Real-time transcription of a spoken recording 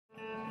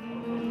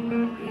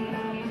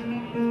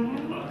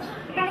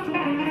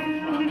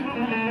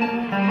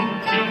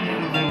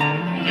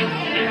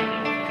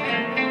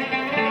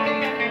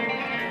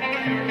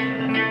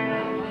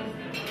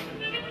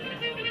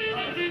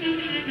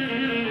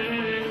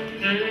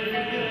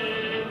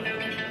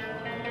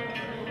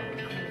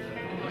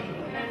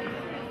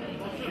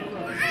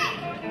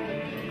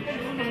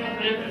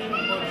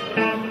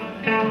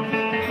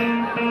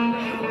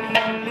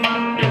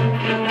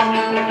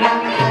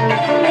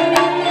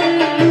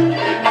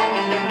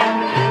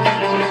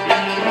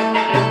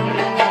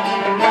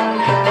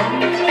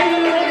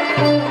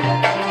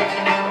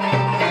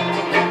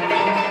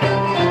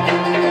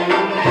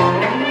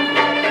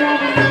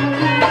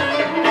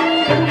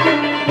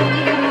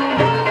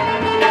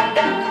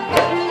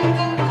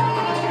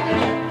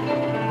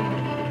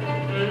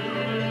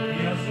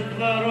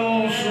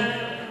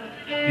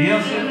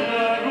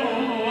Yazıklar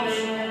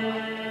olsun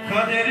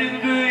kaderin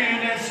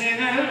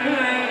böylesine,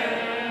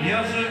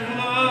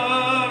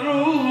 yazıklar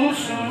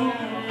olsun.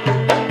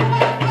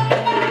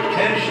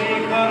 Her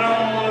şey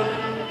karanlık,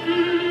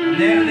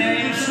 nerede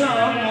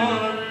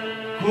insanlık,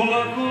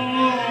 kula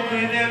kulluk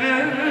edene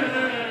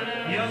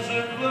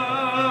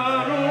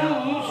yazıklar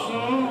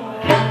olsun.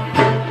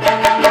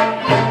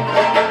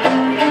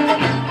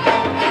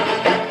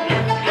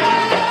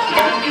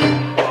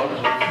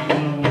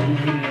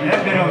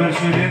 Hep beraber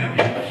söyleyelim.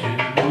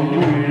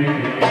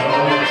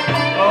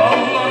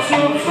 Allah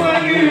soksa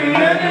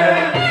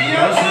gülene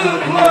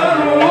yazıklar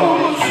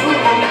olsun.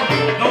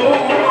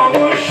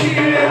 Doğmamış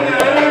yine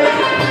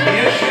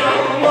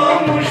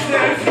yaşanmamış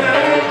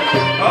dertler,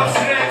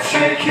 hasret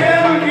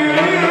çeken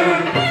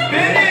gülüm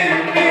benim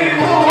mi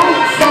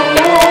olsun?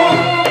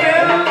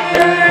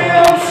 Elde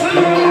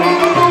yapsın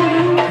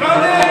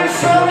kader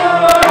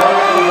sana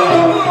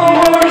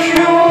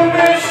mahkum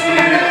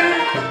etsin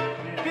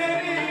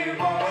beni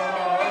bana.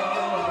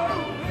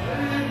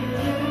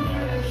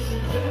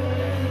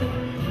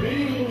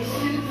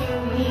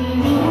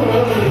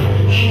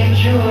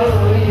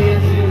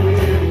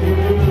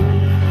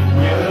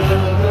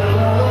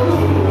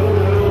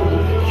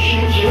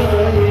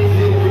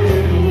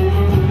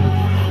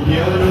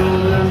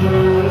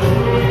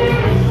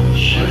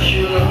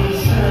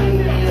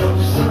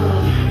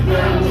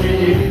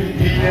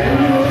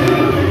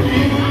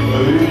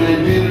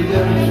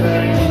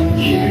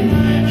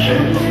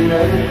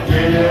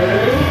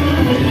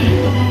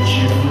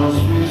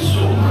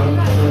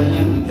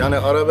 Yani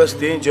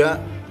arabesk deyince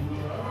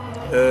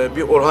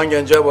bir Orhan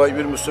Gencebay,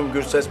 bir Müslüm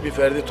Gürses, bir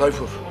Ferdi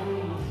Tayfur.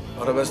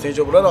 Arabesk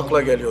deyince bunlar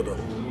akla geliyordu.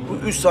 Bu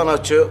üç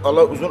sanatçı,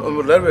 Allah uzun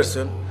ömürler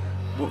versin,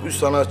 bu üç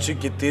sanatçı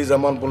gittiği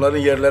zaman bunların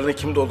yerlerini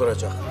kim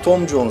dolduracak?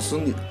 Tom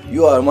Jones'un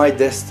You Are My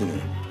Destiny.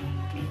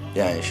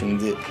 Yani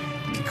şimdi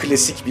bir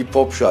klasik bir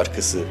pop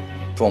şarkısı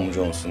Tom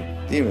Jones'un,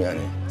 değil mi yani?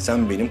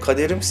 Sen benim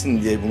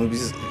kaderimsin diye bunu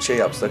biz şey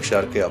yapsak,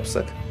 şarkı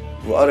yapsak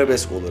bu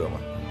arabesk olur ama.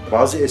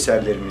 Bazı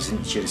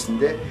eserlerimizin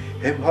içerisinde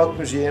hem halk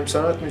müziği, hem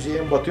sanat müziği,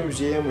 hem batı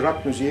müziği, hem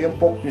rock müziği, hem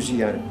pop müziği,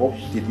 yani pop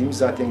dediğimiz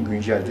zaten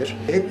günceldir.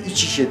 Hep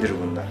iç içedir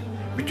bunlar.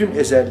 Bütün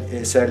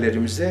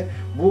eserlerimizde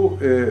bu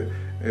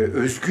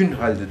özgün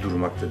halde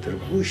durmaktadır.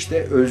 Bu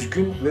işte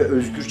özgün ve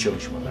özgür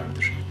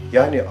çalışmalardır.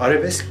 Yani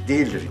arabesk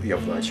değildir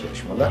yapılan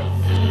çalışmalar.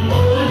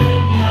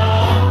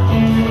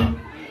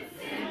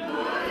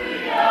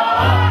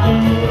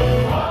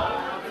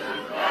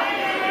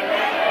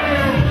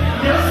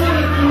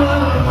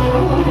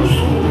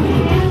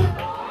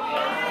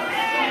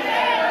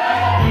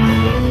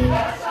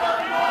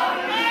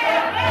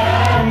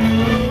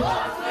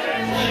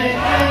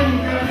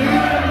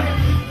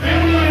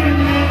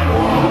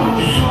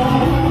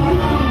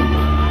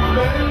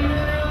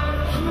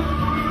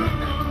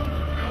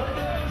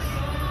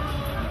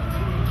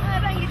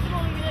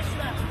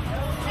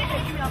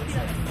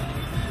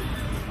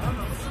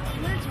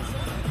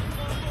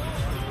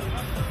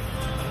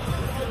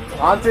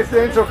 Antep'te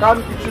en çok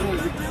hangi tür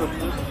müzik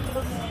satılır?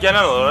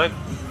 Genel olarak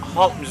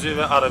halk müziği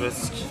ve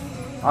arabesk.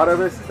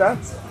 Arabeskten?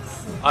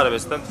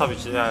 Arabeskten tabii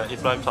ki yani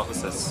İbrahim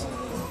Tatlıses,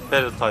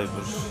 Ferdi Tayfur.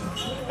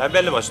 Yani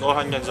belli başlı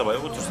Orhan Gencebay,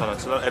 bu tür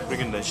sanatçılar, Ebru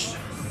Gündeş.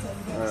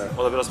 Evet.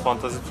 O da biraz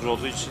fantazi türü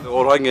olduğu için.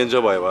 Orhan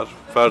Gencebay var,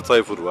 Ferdi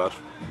Tayfur var,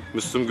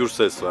 Müslüm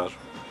Gürses var.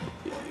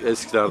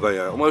 Eskilerden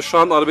yani. Ama şu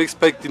an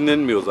arabesk pek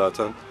dinlenmiyor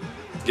zaten.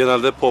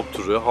 Genelde pop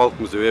türü, halk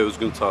müziği ve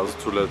özgün tarzı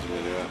türler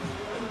dinleniyor yani.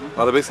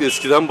 Arabesk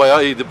eskiden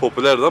bayağı iyiydi,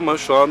 popülerdi ama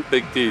şu an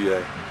pek değil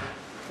yani.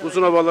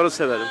 Uzun havaları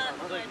severim.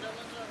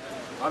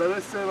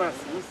 Arabesk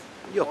sevmezsiniz.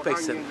 Yok pek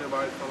sevmem.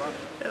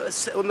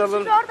 Evet,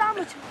 onlardan Oradan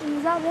mı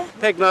çıktınız abi?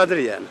 pek nadir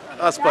yani.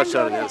 Az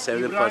parçalar yani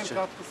sevdiğim İbrahim parça.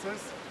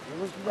 Tatlıses.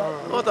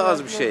 O da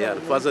az bir şey yani,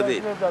 fazla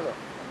değil.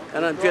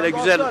 Yani böyle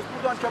güzel,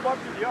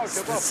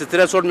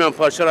 stres olmayan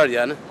parçalar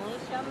yani.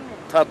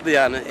 Tatlı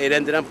yani,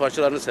 eğlendiren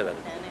parçalarını severim.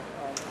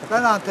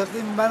 Ben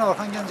Antepliyim, ben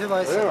Orhan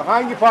Gencebay'ı severim.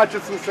 Hangi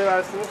parçasını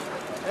seversiniz?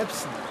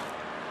 Hepsini.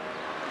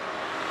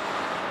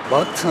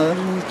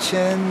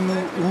 Batarken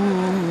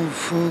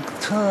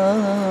ufukta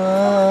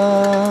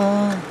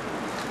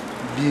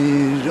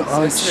bir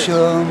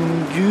akşam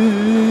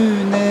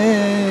güneşi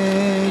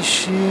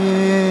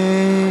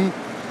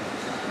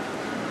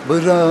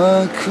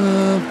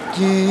bırakıp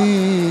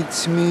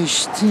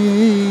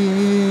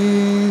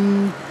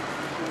gitmiştin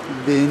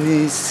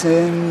beni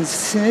sen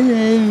sevgilim,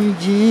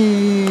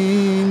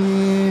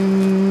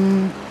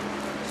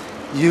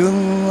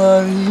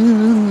 yıllar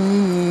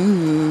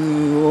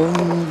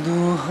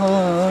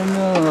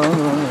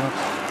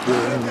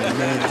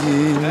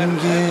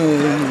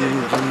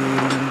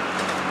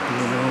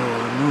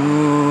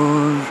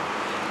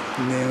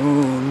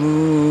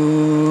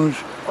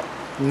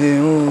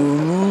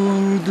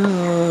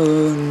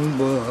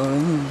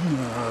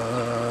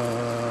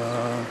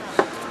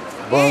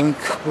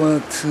ak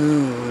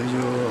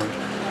batıyor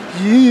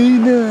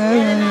yine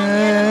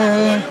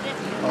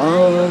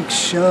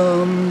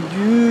akşam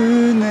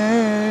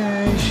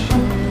güneşi.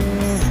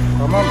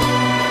 Tamam mı?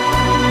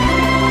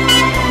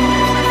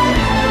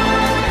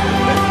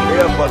 Ne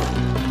yapalım?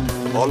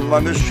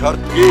 Olmanız şart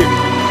değil.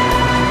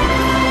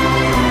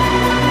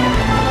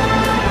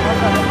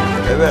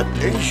 Evet,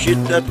 en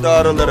şiddetli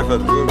ağrılar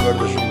efendim. Buyur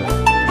kardeşim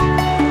benim.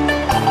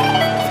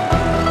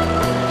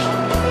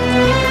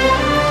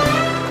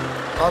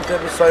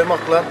 Antep'i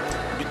saymakla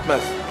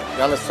bitmez.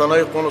 Yani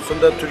sanayi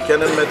konusunda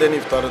Türkiye'nin medeni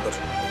iftarıdır.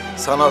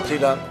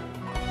 Sanatıyla,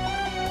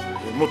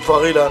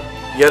 mutfağıyla,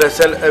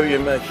 yöresel ev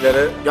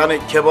yemekleri, yani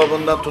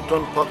kebabından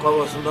tutun,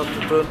 paklavasından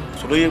tutun,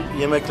 sulu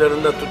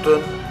yemeklerinden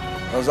tutun.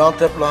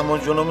 Antep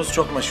lahmacunumuz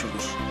çok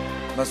meşhurdur.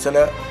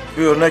 Mesela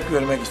bir örnek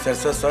vermek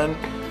isterse Sayın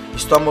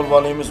İstanbul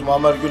Valimiz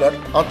Muammer Güler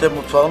Antep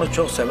mutfağını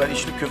çok sever.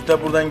 İçli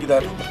köfte buradan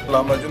gider,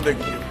 lahmacun da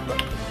gidiyor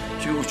buradan.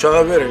 Çünkü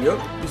uçağa veriliyor,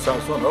 bir saat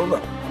sonra orada.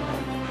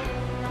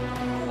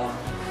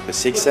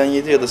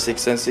 87 ya da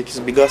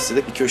 88 bir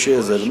gazetede bir köşe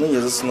yazarının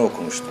yazısını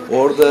okumuştum.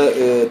 Orada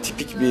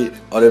tipik bir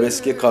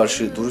arabeske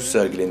karşı duruş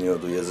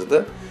sergileniyordu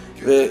yazıda.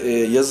 Ve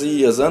yazıyı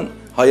yazan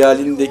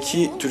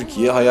hayalindeki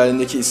Türkiye,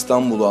 hayalindeki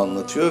İstanbul'u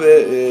anlatıyor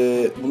ve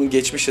bunun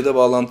geçmişle de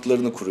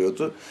bağlantılarını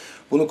kuruyordu.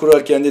 Bunu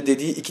kurarken de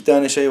dediği iki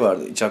tane şey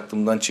vardı, hiç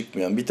aklımdan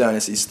çıkmayan. Bir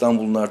tanesi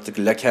İstanbul'un artık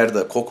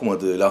lakerda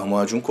kokmadığı,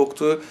 lahmacun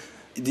koktuğu.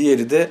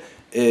 Diğeri de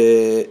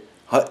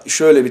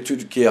şöyle bir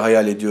Türkiye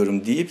hayal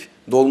ediyorum deyip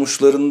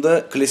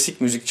dolmuşlarında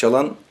klasik müzik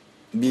çalan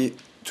bir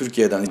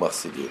Türkiye'den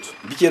bahsediyordu.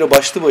 Bir kere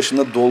başlı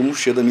başına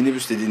dolmuş ya da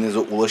minibüs dediğiniz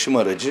o ulaşım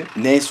aracı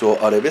neyse o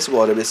arabesk,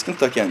 o arabeskin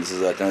ta kendisi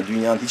zaten.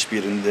 Dünyanın hiçbir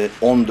yerinde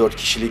 14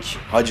 kişilik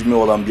hacmi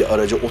olan bir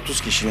araca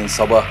 30 kişinin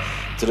sabah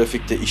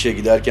trafikte işe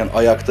giderken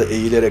ayakta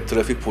eğilerek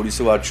trafik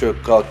polisi var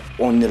çök kalk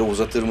 10 lira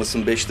uzatır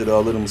mısın 5 lira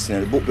alır mısın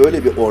yani bu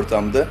böyle bir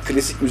ortamda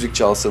klasik müzik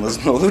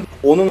çalsanız ne olur?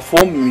 Onun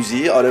fon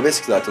müziği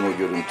arabesk zaten o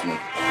görüntünün.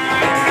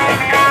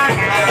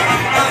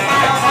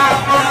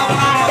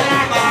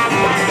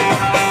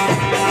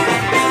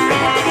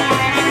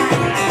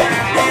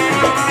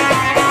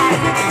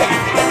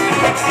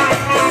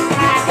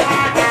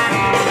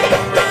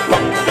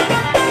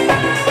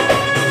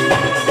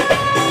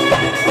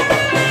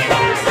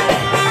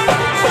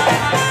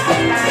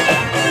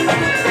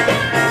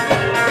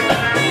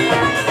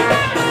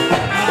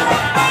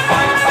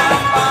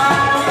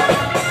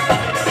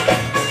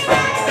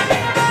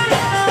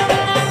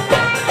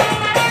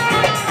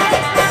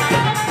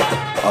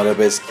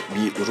 Arabesk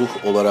bir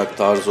ruh olarak,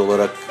 tarz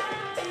olarak,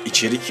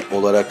 içerik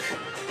olarak,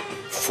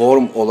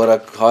 form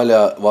olarak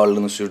hala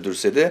varlığını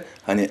sürdürse de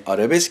hani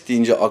arabesk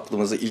deyince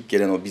aklımıza ilk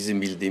gelen o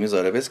bizim bildiğimiz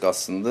arabesk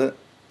aslında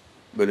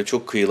böyle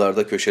çok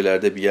kıyılarda,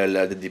 köşelerde, bir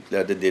yerlerde,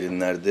 diplerde,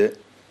 derinlerde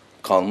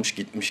kalmış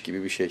gitmiş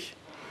gibi bir şey.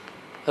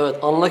 Evet,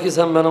 anla ki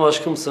sen benim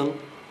aşkımsın,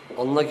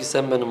 anla ki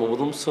sen benim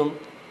umudumsun,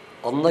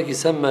 anla ki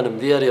sen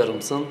benim diğer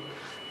yarımsın,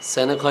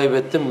 seni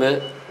kaybettim mi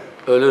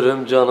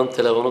ölürüm canım.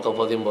 Telefonu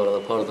kapatayım bu arada,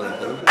 pardon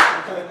efendim.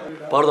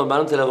 Pardon,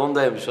 benim telefonum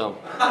değilmiş şu an.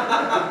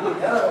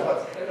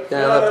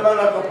 Yani Ben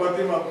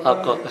kapatayım abi.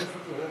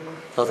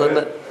 Zaten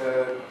ben...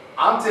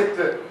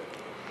 Antep'te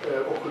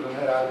okudun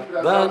herhalde.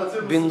 Biraz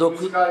anlatır mısın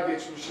müzikal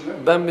geçmişini?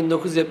 Ben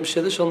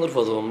 1977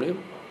 Şanlıurfa doğumluyum.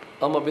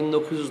 Ama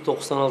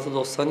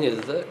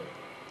 1996-97'de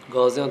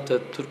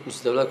Gaziantep Türk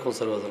Müzik Devlet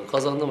Konservatuvarı'nı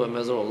kazandım ve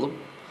mezun oldum.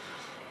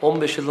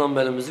 15 yıldan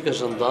beri müzik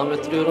yaşantımı devam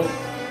ettiriyorum.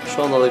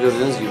 Şu anda da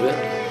gördüğünüz gibi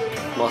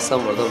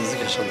Mahsenvar'da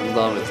müzik yaşantımı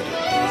devam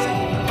ettiriyorum.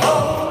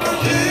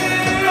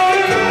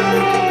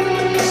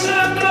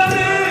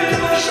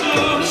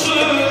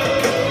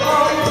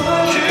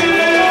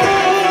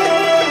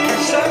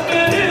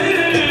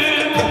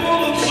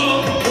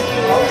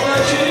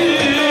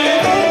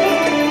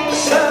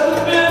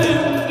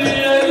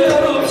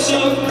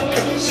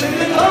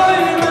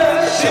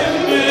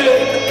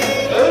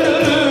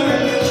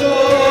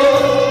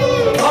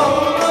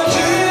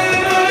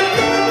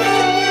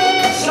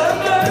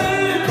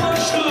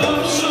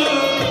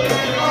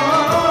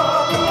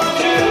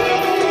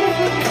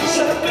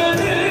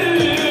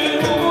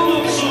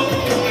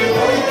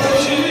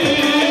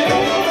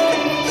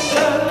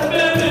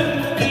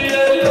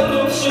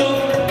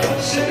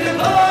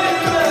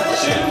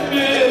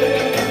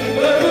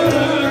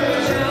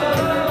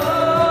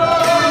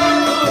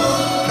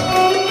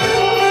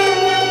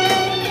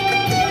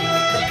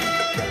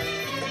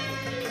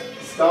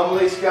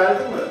 İstanbul'a hiç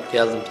geldin mi?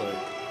 Geldim tabii.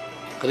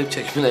 Klip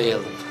çekimine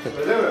geldim.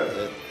 Öyle mi?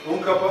 Evet. Un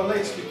kapanına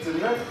hiç gittin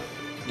mi?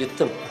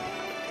 Gittim.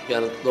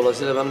 Yani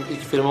dolayısıyla benim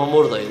ilk firmam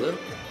oradaydı.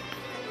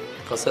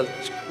 Kaset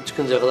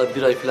çıkıncaya kadar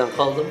bir ay falan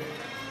kaldım.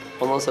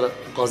 Ondan sonra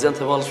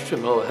Gaziantep'e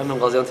alışmışım ya. Hemen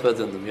Gaziantep'e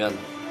döndüm yani.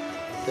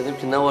 Dedim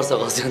ki ne varsa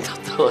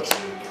Gaziantep'te var.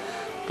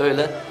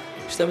 Böyle.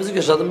 İşte müzik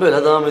yaşadım,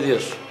 böyle devam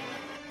ediyor.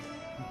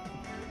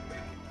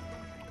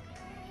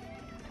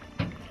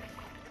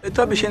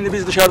 Tabii şimdi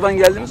biz dışarıdan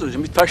geldiğimiz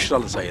için bir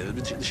taşralı sayılır.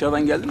 Biz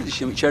dışarıdan geldiğimiz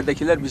için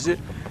içeridekiler bizi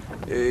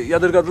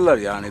yadırgadılar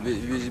yani.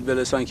 Biz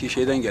böyle sanki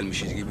şeyden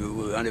gelmişiz gibi,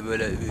 hani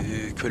böyle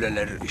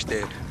köleler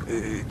işte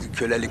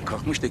kölelik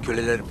kalkmış da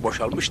köleler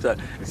boşalmış da.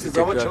 Siz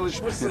ama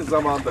çalışmışsınız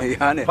zamanında.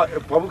 Yani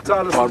pamuk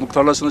tarlası. Pamuk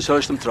tarlasında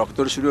çalıştım,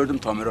 traktör sürüyordum,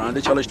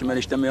 tamirhanede çalıştım,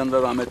 eniştemin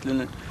yanında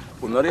rahmetlinin.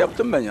 Bunları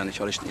yaptım ben yani,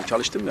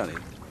 çalıştım yani.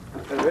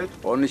 Evet.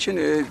 Onun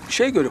için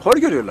hor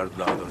görüyorlardı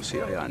daha doğrusu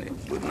ya yani.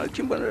 Bunlar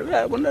kim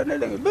bunlar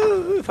nereden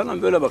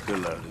falan böyle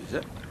bakıyorlardı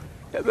bize.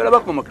 Ya böyle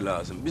bakmamak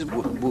lazım. Biz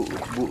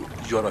bu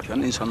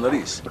coğrafyanın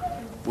insanlarıyız.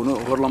 Bunu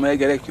horlamaya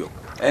gerek yok.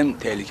 En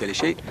tehlikeli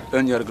şey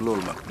ön yargılı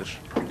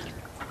olmaktır.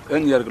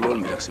 Ön yargılı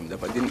olmayacaksın bir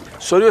defa.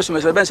 Soruyorsun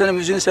mesela, ben senin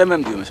müziğini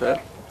sevmem diyor mesela.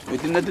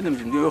 Dinledin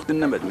mi diyor, yok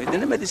dinlemedim.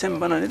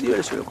 Dinlemediysen bana ne diye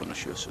öyle söyle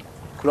konuşuyorsun.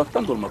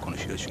 Kulaktan dolma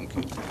konuşuyor çünkü.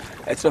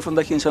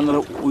 Etrafındaki insanlara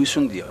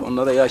uysun diye,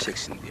 onlara yağ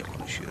çeksin diye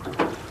konuşuyor.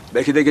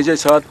 Belki de gece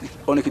saat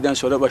 12'den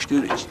sonra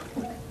başlıyor.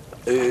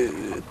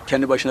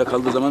 Kendi başına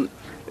kaldığı zaman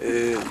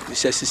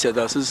sessiz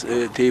sedasız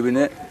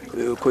teybine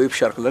koyup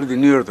şarkıları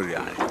dinliyordur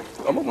yani.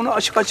 Ama bunu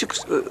açık açık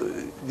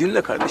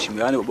dinle kardeşim,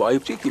 yani bu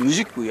ayıp değil ki,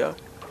 müzik bu ya.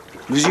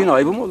 Müziğin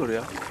ayıbı mı olur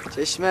ya?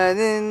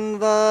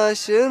 Çeşmenin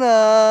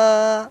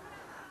başına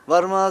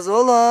varmaz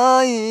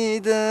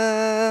olaydım,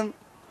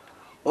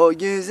 o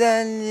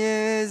güzel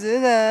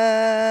yüzüne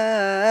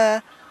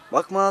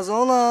bakmaz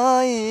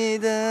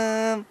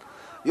olaydım.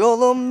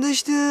 Yolum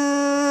düştü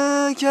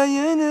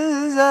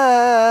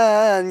köyünüzden,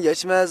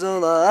 geçmez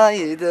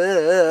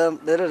olaydım,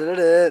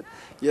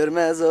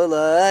 görmez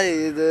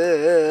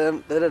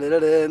olaydım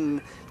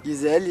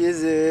güzel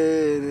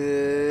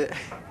yüzünü.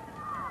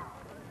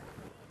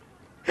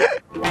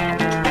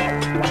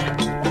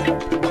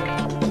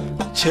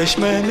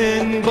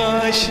 Çeşmenin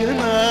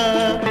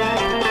başına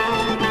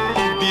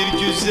bir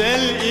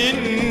güzel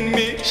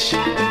inmiş,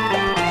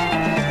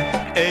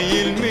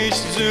 eğilmiş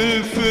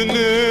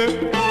zülfünü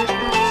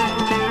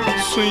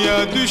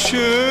suya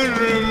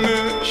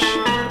düşürmüş.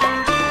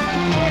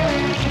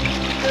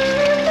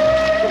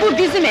 Bu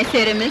bizim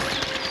eserimiz.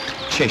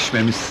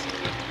 Çeşmemiz.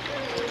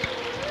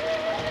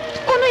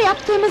 Onu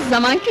yaptığımız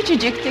zaman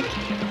küçücüktük.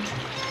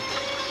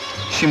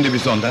 Şimdi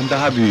biz ondan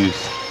daha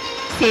büyüğüz.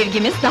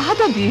 Sevgimiz daha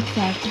da büyük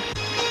verdi.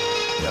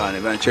 Yani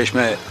ben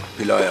Çeşme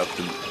plağı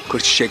yaptım, Kır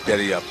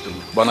Çiçekleri yaptım.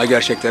 Bana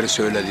Gerçekleri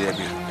Söyle diye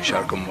bir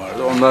şarkım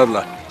vardı.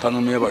 Onlarla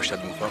tanınmaya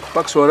başladım ufak.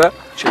 Bak sonra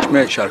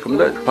Çeşme şarkım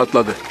da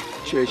patladı.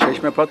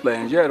 Çeşme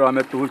patlayınca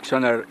rahmetli Hulki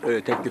Saner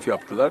teklif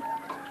yaptılar.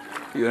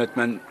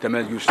 Yönetmen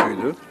Temel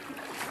Gürsü'ydü.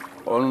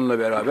 Onunla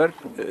beraber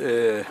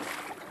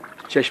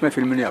Çeşme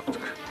filmini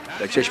yaptık.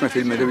 Çeşme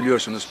filmi de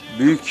biliyorsunuz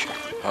büyük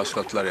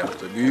hasılatlar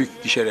yaptı.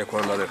 Büyük gişe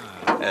rekorları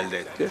elde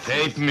etti.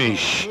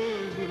 Seyfmiş.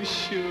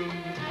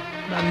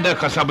 Ben de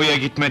kasabaya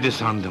gitmedi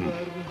sandım.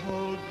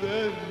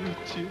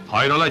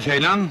 Hayrola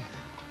Ceylan?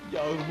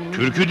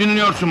 Türkü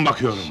dinliyorsun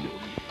bakıyorum.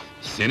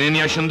 Senin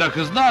yaşında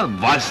kızlar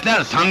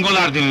valsler,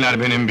 tangolar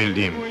dinler benim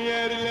bildiğim.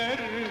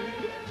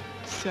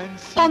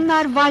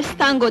 Onlar vals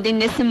tango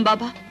dinlesin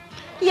baba.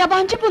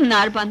 Yabancı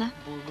bunlar bana.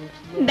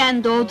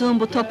 Ben doğduğum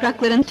bu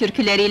toprakların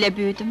türküleriyle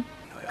büyüdüm.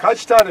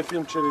 Kaç tane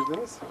film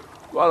çevirdiniz?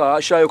 Vallahi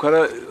aşağı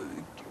yukarı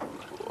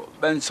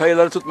ben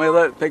sayıları tutmaya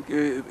da pek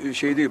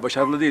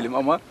başarılı değilim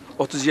ama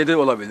 37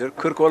 olabilir,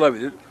 40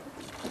 olabilir,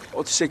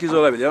 38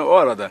 olabilir, yani o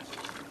arada.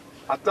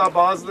 Hatta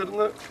bazılarını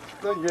da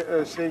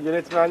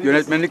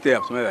Yönetmenlik de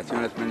yaptım, evet,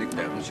 yönetmenlik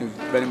de yaptım. Çünkü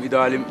benim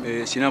idealim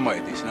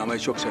sinemaydı, sinemayı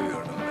çok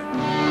seviyordum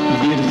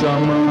ben. Bir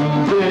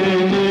zaman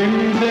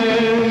benim de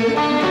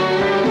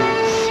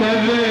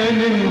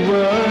sevenim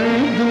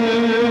vardı,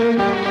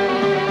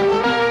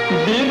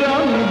 bir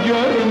an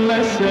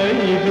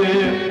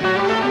görmeseydi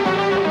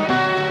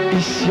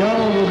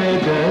isyan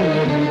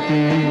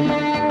ederdi.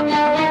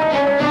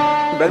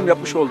 Benim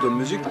yapmış olduğum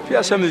müzik,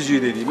 piyasa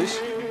müziği dediğimiz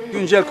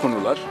güncel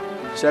konular,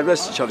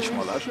 serbest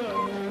çalışmalar,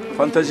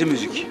 fantazi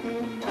müzik.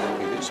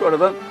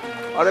 Sonradan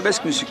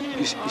Arabesk-Musik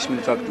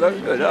ismini taktılar,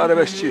 öyle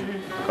arabeskçi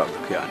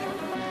kaldık yani.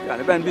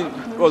 Yani ben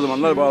o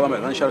zamanlar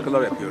bağlamadan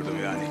şarkılar yapıyordum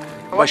yani.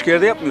 Başka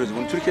yerde yapmıyoruz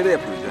bunu, Türkiye'de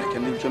yapıyoruz yani,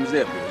 kendi ülkemizde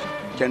yapıyoruz.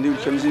 Kendi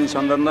ülkemizin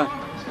insanlarına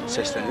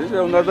sesleniyoruz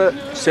ve onlar da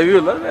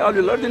seviyorlar ve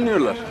alıyorlar,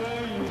 dinliyorlar.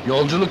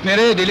 Yolculuk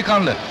nereye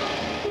delikanlı?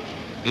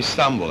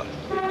 İstanbul'a.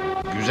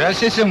 Güzel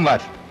sesin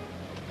var.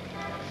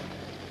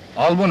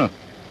 Al bunu.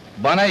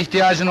 Bana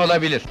ihtiyacın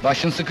olabilir.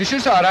 Başın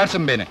sıkışırsa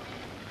ararsın beni.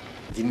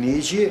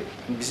 Dinleyici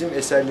bizim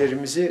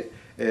eserlerimizi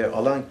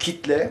alan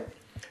kitle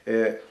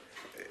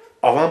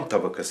avam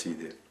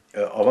tabakasıydı.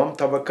 Avam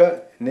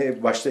tabaka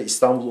başta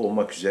İstanbul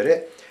olmak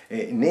üzere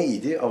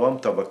neydi?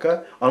 Avam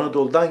tabaka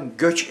Anadolu'dan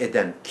göç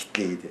eden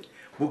kitleydi.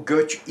 Bu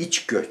göç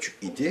iç göç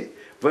idi.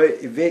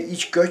 Ve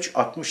iç göç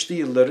 60'lı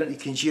yılların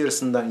ikinci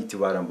yarısından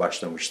itibaren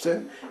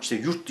başlamıştı. İşte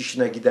yurt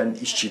dışına giden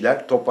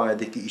işçiler,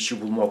 Tophane'deki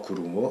işçi bulma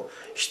kurumu,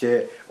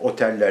 işte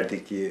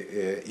otellerdeki,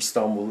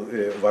 İstanbul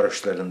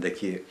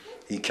varoşlarındaki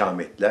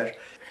ikametler.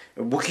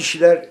 Bu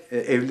kişiler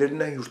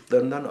evlerinden,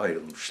 yurtlarından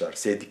ayrılmışlar,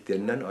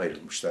 sevdiklerinden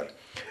ayrılmışlar.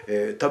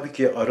 Tabii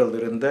ki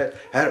aralarında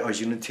her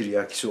acının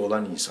tiryakisi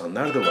olan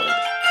insanlar da vardır.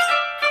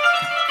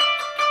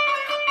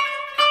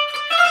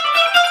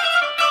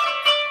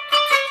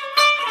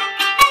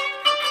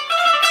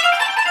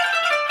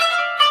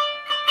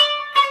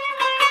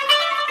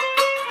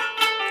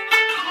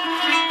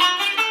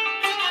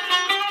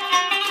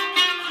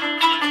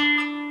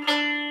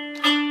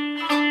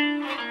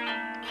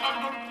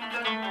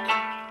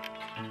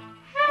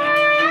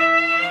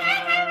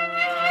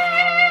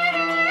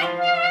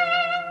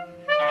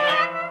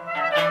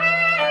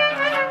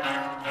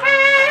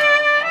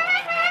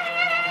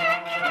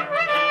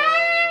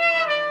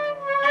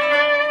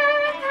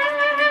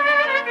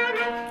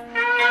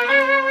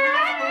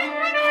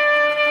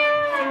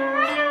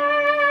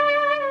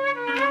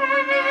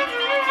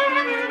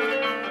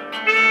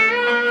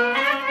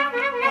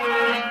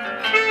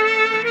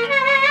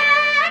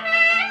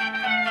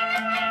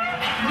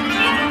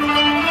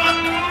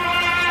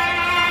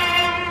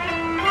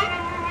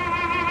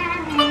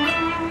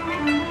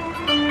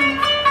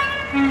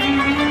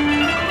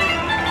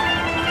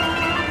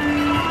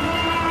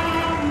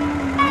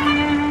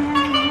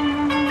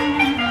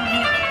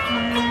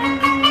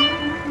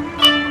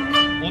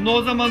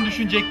 zaman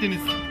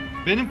düşünecektiniz?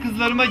 Benim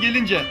kızlarıma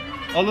gelince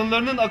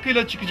alınlarının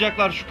akıyla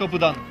çıkacaklar şu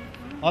kapıdan.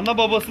 Ana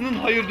babasının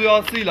hayır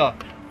duasıyla,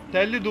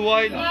 telli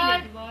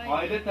duayla.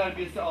 Aile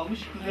terbiyesi almış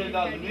kız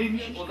evladı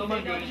neymiş o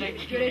zaman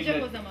görecek bütün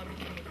millet.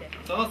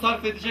 Sana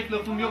sarf edecek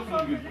lafım yok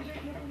bugün.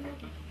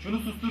 Şunu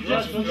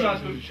susturacaksın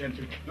şarkı.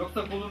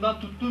 Yoksa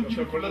kolundan tuttuğum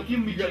gibi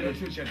fırlatayım mı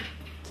içeri?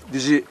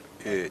 Dizi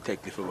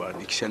teklifi vardı.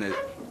 2 sene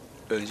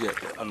önce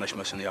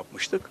anlaşmasını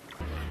yapmıştık.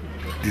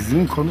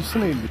 Dizinin konusu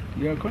neydi?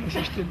 Ya konusu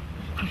işte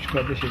 3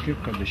 kardeş,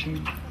 erkek kardeşin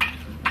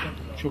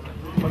çok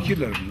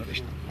fakirler bunlar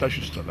işte. Taş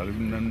ustaları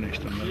bilmem ne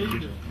işte onlar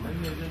bir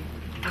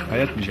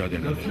hayat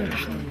mücadeleleri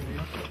işte.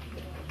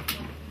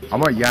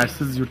 Ama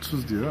yersiz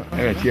yurtsuz diyor.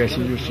 Evet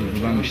yersiz yurtsuz.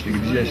 Buradan işte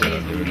gideceğiz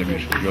herhalde öyle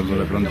bir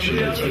yollara falan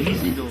düşeceğiz.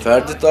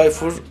 Ferdi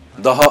Tayfur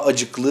daha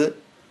acıklı,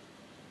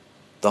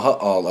 daha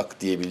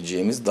ağlak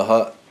diyebileceğimiz,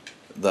 daha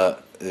da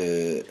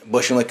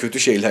başına kötü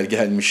şeyler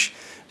gelmiş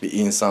bir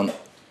insan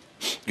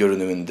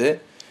görünümünde.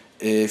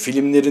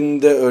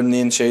 Filmlerinde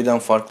örneğin şeyden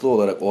farklı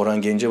olarak,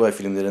 Orhan Gencebay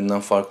filmlerinden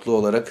farklı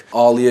olarak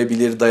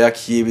ağlayabilir,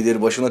 dayak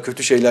yiyebilir, başına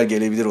kötü şeyler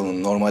gelebilir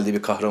onun. Normalde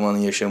bir kahramanın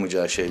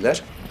yaşamayacağı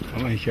şeyler.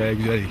 Ama hikaye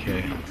güzel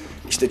hikaye.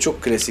 İşte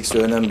çok klasik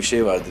söylenen bir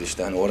şey vardır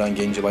işte hani Orhan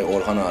Gencebay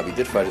Orhan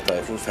abidir, Ferdi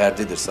Tayfur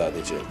Ferdi'dir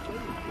sadece.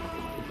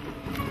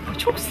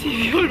 Çok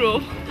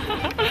seviyorum.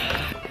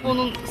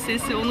 Onun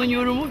sesi, onun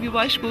yorumu bir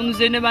başka. Onun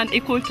üzerine ben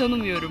ekol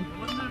tanımıyorum.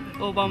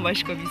 O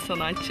bambaşka bir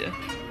sanatçı.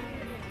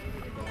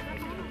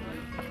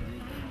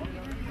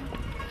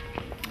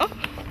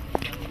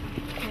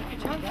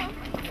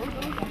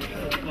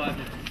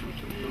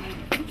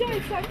 Rica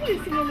etsem bir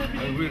resim alabilir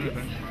miyim? Buyurun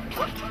efendim.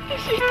 Çok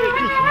teşekkür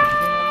ederim.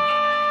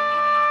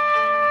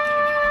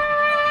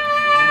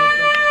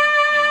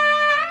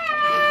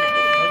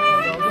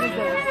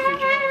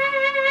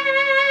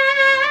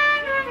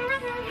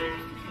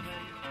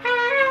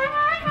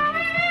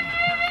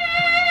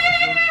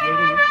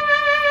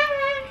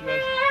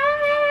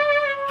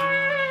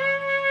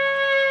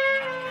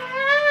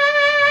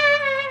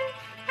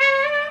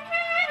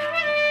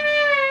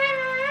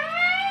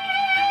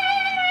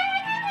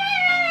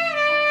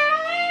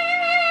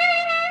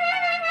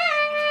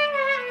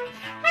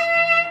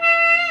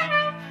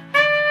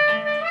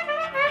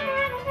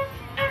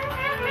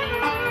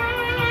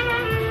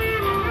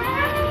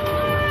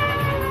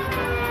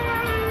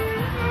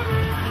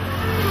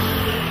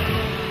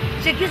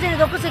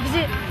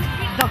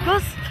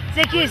 Dokuz,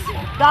 sekiz.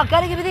 Daha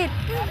karı gibi değil.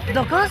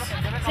 9,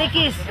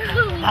 8.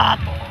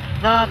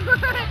 Dot.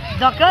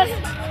 9,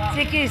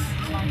 8.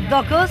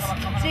 9,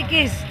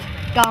 8.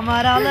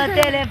 Kameralı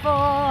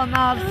telefon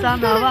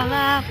alsana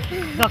bana.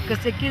 9,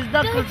 8,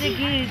 9,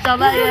 8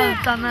 alayım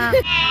sana.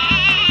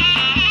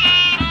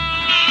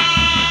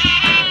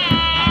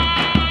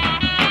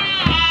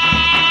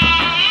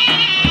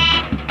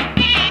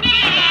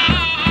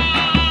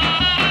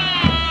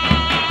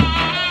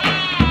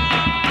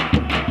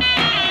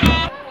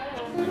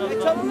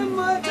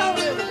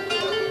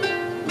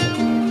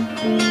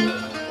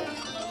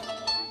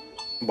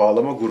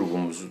 Bağlama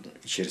grubumuzun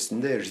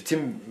içerisinde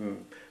ritim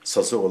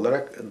sazı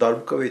olarak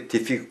darbuka ve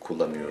tefik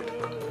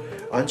kullanıyorduk.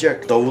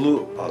 Ancak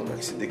davulu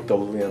almak istedik.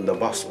 Davulun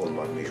yanında bas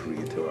olmak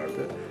mecburiyeti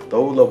vardı.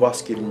 Davulla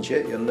bas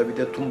gelince yanına bir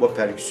de tumba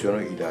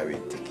perküsyonu ilave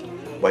ettik.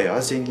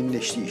 Bayağı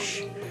zenginleşti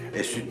iş.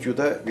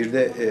 Stüdyoda bir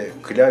de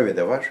klavye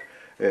de var,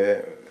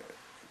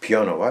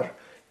 piyano var.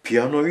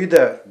 Piyanoyu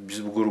da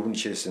biz bu grubun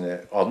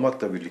içerisine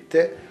almakla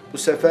birlikte bu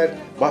sefer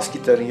bas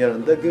gitarın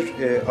yanında bir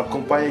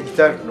akompanya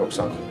gitar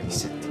noksanlığını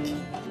hissettik.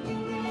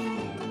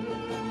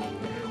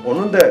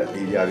 Onun da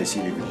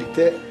ilavesiyle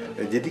birlikte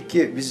dedik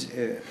ki biz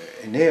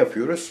ne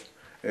yapıyoruz?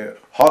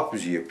 Halk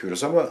müziği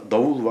yapıyoruz ama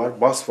davul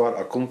var, bas var,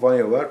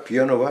 akompanya var,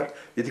 piyano var.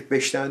 Dedik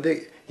 5 tane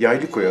de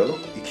yaylı koyalım.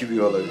 2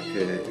 viola,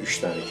 3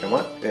 tane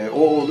keman. O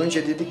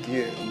olunca dedik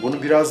ki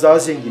bunu biraz daha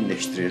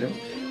zenginleştirelim.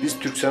 Biz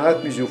Türk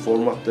sanat müziği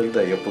formatları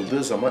da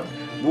yapıldığı zaman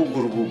bu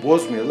grubu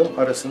bozmayalım.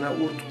 Arasına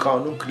ut,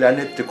 kanun,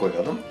 klarnet de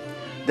koyalım.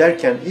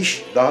 Derken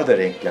iş daha da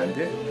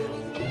renklendi.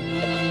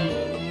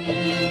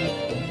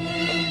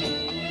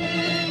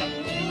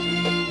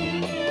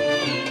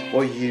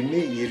 O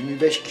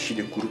 20-25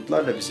 kişilik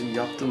gruplarla bizim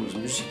yaptığımız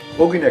müzik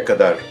o güne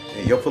kadar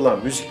yapılan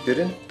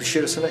müziklerin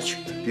dışarısına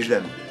çıktı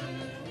birdenbire.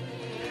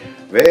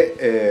 Ve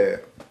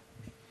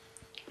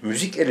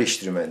müzik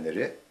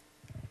eleştirmenleri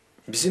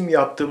bizim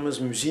yaptığımız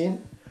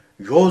müziğin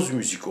yoz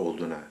müzik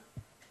olduğuna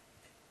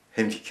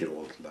hemfikir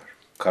oldular,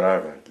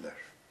 karar verdiler.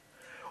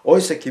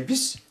 Oysa ki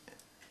biz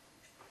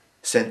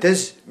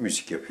sentez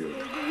müzik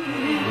yapıyorduk.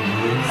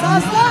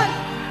 Sazlar,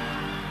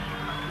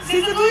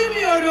 sizi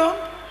duymuyorum.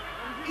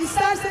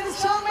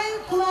 İsterseniz çalmayın,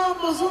 kulağım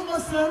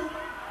bozulmasın.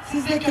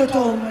 Siz de kötü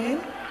olmayın.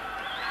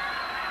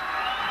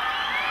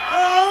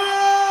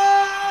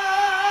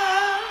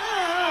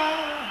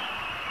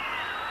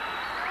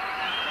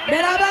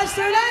 Beraber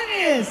söyler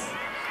miyiz?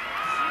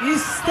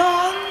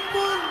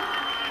 İstanbul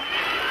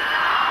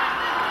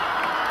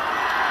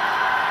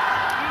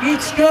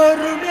hiç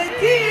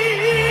görmedi.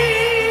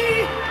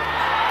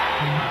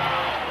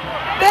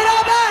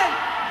 Beraber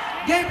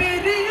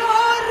geberiyorum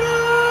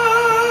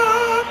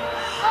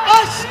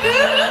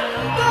aşkım.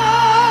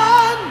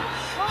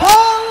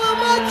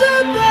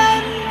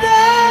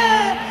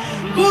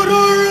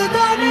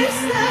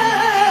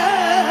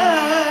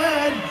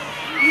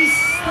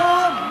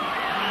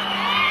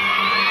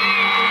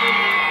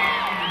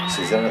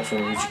 Sezen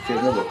Aksu'nun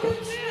müziklerine bakın.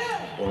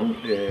 Onun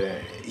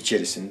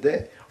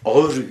içerisinde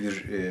ağır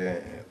bir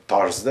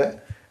tarzda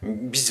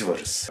biz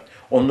varız.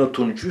 Onunla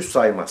Tunç'u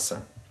saymazsan.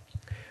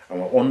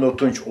 Ama onunla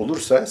Tunç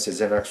olursa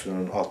Sezen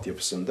Aksu'nun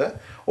altyapısında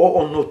o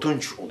onunla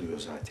Tunç oluyor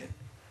zaten.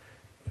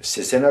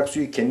 Sezen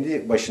Aksu'yu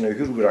kendi başına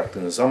hür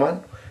bıraktığınız zaman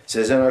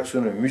Sezen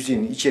Aksu'nun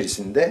müziğinin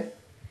içerisinde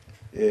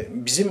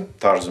bizim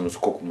tarzımız,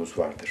 kokumuz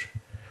vardır.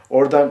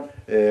 Oradan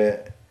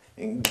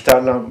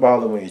gitarla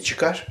bağlamayı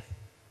çıkar,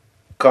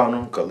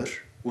 kanun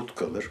kalır, ut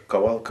kalır,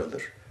 kaval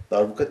kalır,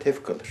 darbuka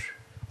tef kalır.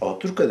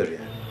 Altur kalır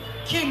yani.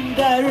 Kim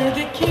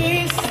derdi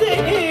ki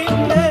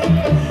seninle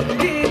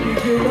bir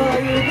gün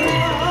ayrılacağız?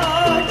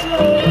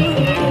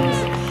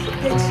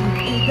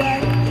 Geçip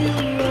giden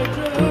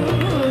yılların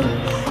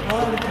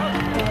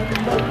ardından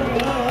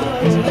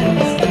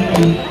bakacağız.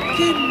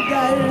 Kim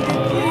derdi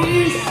ki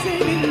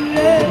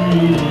seninle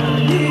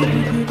bir gün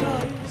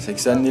ayrılacağız?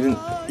 80'lerin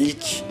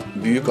ilk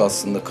büyük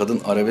aslında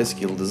kadın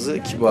arabesk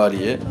yıldızı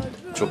Kibariye.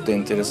 Çok da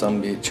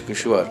enteresan bir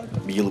çıkışı var.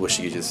 Bir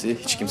yılbaşı gecesi.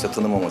 Hiç kimse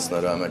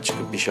tanımamasına rağmen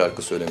çıkıp bir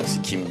şarkı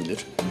söylemesi kim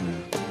bilir.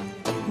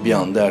 Bir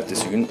anda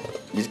ertesi gün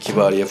bir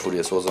Kibariye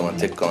furyası. O zaman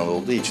tek kanal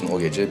olduğu için o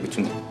gece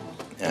bütün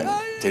yani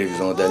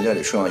televizyona derler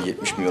ya şu an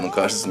 70 milyonun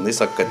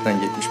karşısındayız. Hakikaten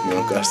 70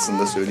 milyonun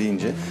karşısında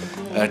söyleyince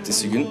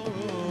ertesi gün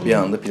bir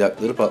anda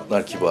plakları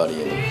patlar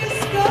Kibariye'nin.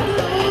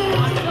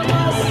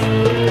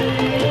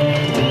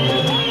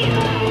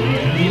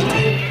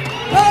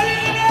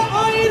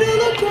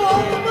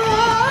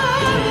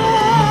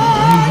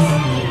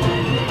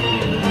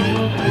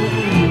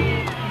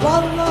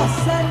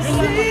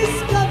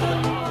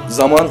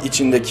 Zaman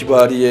içinde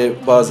Kibariye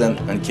bazen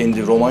hani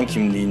kendi roman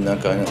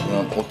kimliğinden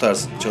kaynaklanan o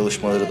tarz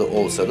çalışmaları da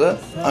olsa da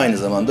aynı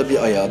zamanda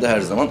bir ayağı da her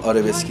zaman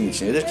arabeskin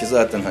içindedir ki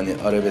zaten hani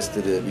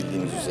arabeskte de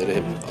bildiğiniz üzere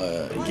hep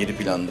geri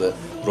planda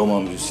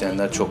roman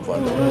müzisyenler çok var.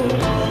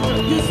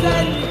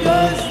 Güzel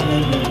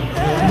gözlerim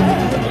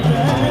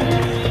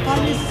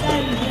hani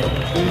sen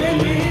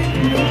benim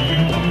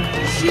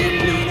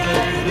şimdi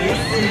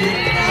neredesin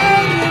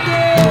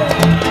nerede?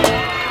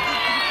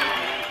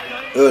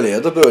 Öyle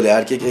ya da böyle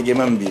erkek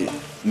egemen bir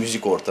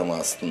müzik ortamı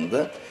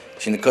aslında.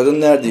 Şimdi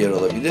kadın nerede yer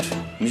alabilir?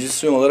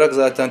 Müzisyen olarak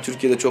zaten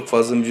Türkiye'de çok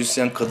fazla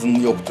müzisyen kadın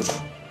yoktur.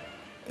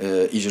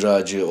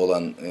 İcracı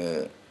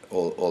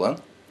olan.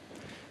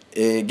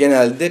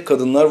 Genelde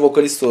kadınlar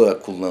vokalist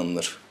olarak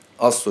kullanılır.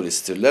 Az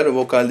solisttirler ve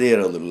vokalde yer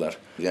alırlar.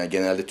 Yani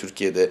genelde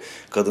Türkiye'de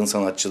kadın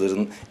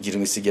sanatçıların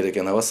girmesi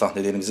gereken hava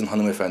sahnelerimizin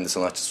hanımefendi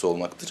sanatçısı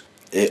olmaktır.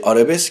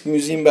 Arabesk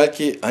müziğin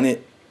belki hani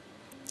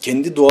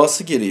kendi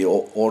doğası gereği,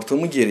 o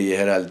ortamı gereği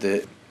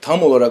herhalde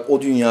tam olarak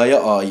o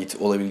dünyaya ait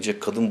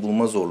olabilecek kadın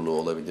bulma zorluğu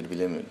olabilir,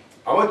 bilemiyorum.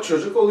 Ama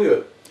çocuk oluyor.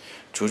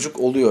 Çocuk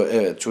oluyor,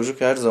 evet.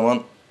 Çocuk her zaman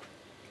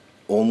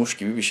olmuş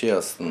gibi bir şey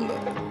aslında.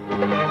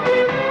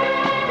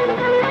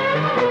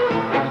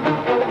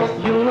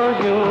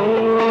 Yıllar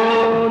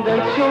yolu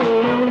dert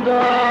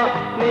yolunda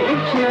ne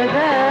ilk ne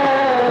de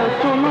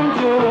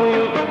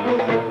sonuncuyum.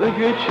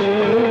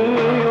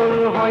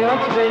 Öğütüyor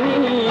hayat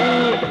beni,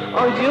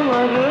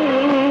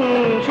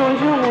 acıların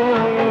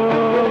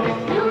çocuğuyum.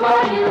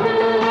 Yıllar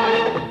yolu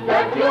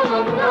dert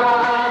yolunda.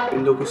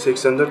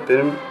 1984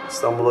 benim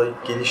İstanbul'a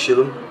geliş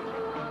yılım.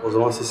 O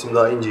zaman sesim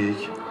daha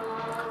incecik.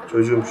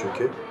 Çocuğum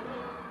çünkü.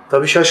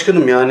 Tabii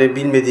şaşkınım yani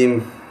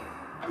bilmediğim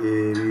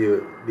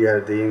bir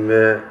yerdeyim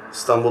ve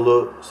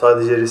İstanbul'u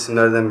sadece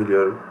resimlerden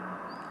biliyorum.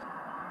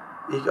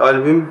 İlk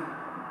albüm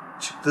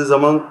çıktığı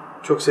zaman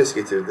çok ses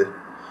getirdi.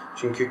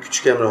 Çünkü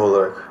Küçük Emrah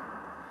olarak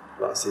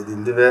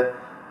bahsedildi ve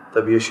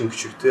tabii yaşım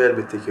küçüktü,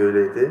 elbette ki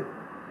öyleydi.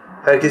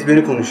 Herkes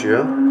beni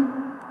konuşuyor.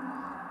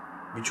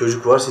 Bir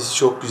çocuk var, sesi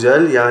çok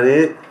güzel,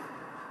 yani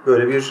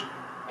böyle bir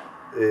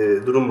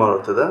durum var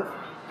ortada.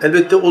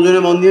 Elbette o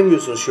dönem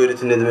anlayamıyorsunuz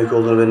şöhretin ne demek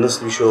olduğunu ve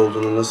nasıl bir şey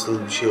olduğunu,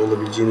 nasıl bir şey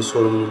olabileceğini,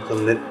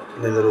 sorumlulukların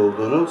neler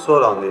olduğunu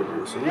sonra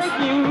anlayabiliyorsunuz.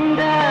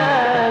 Kimde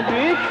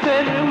büyük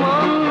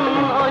ferman,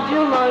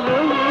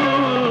 acıların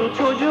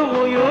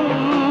çocuğuyum,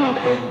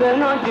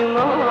 ben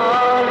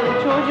acılar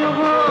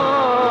çocuğuyum.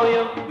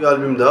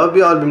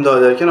 Bir albüm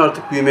daha derken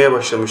artık büyümeye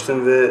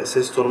başlamıştım ve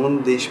ses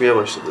tonumun değişmeye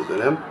başladığı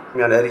dönem.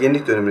 Yani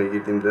ergenlik dönemine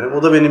girdiğim dönem.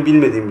 O da benim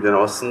bilmediğim bir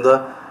dönem.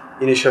 Aslında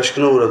yine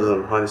şaşkına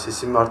uğradığım, hani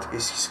sesim artık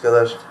eskisi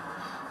kadar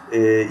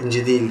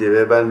ince değildi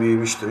ve ben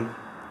büyümüştüm.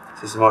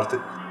 Sesim artık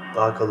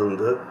daha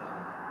kalındı.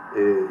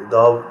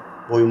 Daha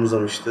boyum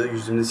uzamıştı.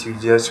 Yüzümde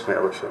sivilceler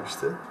çıkmaya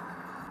başlamıştı.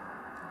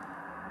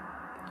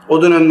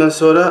 O dönemden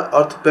sonra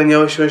artık ben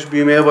yavaş yavaş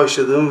büyümeye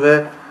başladığım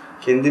ve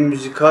kendi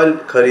müzikal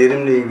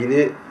kariyerimle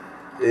ilgili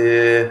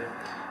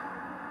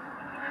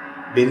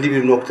belli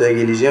bir noktaya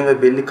geleceğim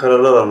ve belli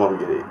kararlar almam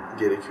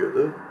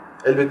gerekiyordu.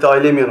 Elbette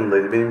ailem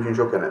yanımdaydı. Benim için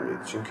çok önemliydi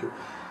çünkü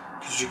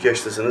küçücük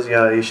yaştasınız.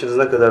 Yani yaşınız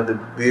ne kadar da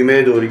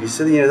büyümeye doğru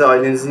gitse de yine de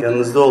ailenizin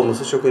yanınızda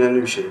olması çok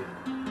önemli bir şey.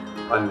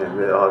 Annem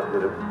ve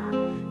abilerim.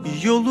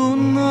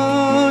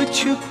 Yoluna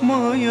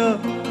çıkmaya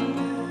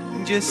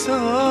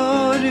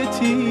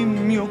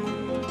cesaretim yok.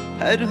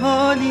 Her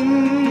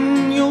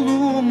halin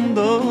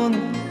yolumdan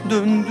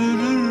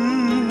döndürür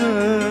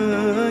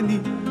beni.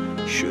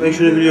 Ben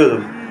şunu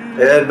biliyordum.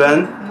 Eğer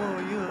ben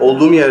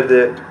olduğum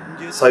yerde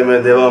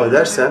saymaya devam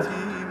edersen,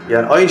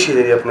 yani aynı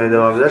şeyleri yapmaya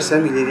devam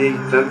edersem ileriye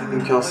gitmem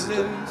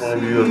imkansızdır.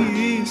 Onu biliyorum.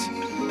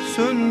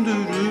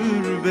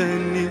 Söndürür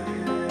beni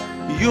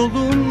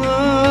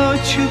yoluna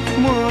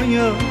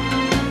çıkmaya.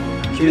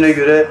 Kimine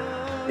göre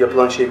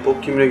yapılan şey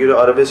pop, kimine göre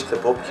arabesk de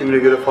pop, kimine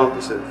göre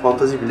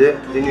fantazi bile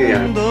deniyor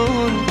yani.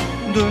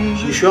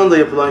 Şimdi şu anda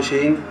yapılan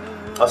şeyin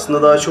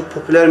aslında daha çok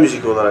popüler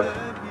müzik olarak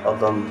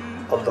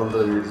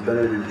adlandırabiliriz. Ben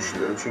öyle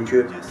düşünüyorum.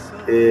 Çünkü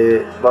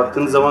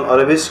baktığınız zaman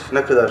arabesk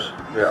ne kadar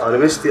veya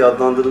arabesk diye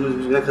adlandırdığımız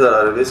müzik ne kadar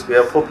arabesk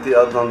veya pop diye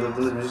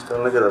adlandırdığımız müzik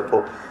ne kadar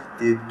pop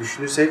diye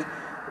düşünürsek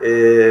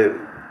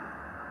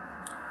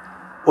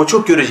o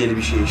çok göreceli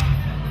bir şey.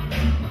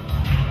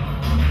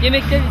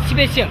 Yemekler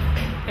spesyal.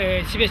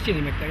 Spesyal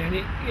yemekler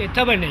yani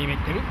taberna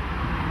yemekleri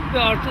ve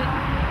artı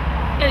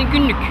yani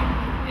günlük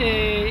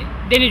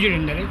deniz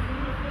ürünleri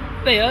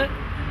veya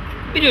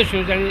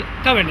biliyorsunuz yani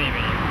taberna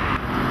yemeği.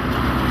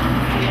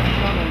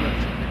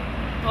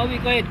 Abi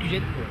gayet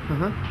güzel.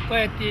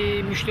 Gayet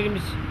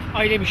müşterimiz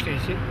aile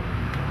müşterisi.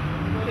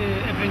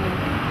 Efendim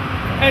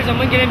her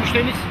zaman gelen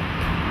müşterimiz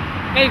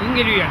her gün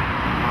geliyor yani.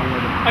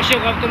 Anladım. Aşağı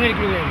yukarı her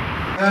gün geliyor.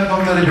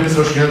 Efendim hepiniz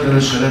hoş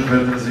geldiniz, şeref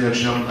verdiniz, iyi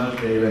akşamlar,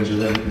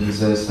 eğlenceler,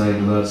 hepinize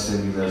saygılar,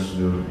 sevgiler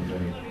sunuyorum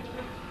efendim.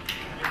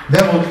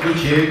 Ne mutlu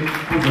ki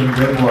bugün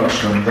de bu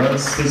akşamda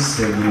siz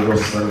sevgili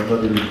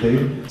dostlarımla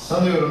birlikteyim.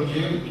 Sanıyorum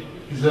ki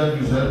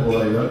güzel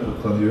olaylar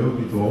kutlanıyor,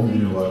 bir doğum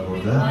günü var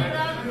burada.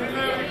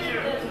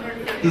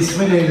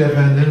 İsmi neydi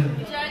efendim?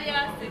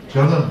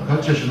 Canım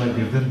kaç yaşına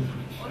girdin?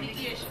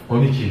 12 yaşında.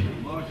 12.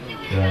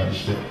 Ya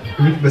işte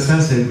ümit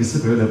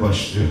sevgisi böyle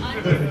başlıyor.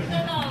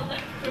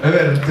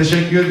 Evet,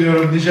 teşekkür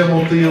ediyorum. Nice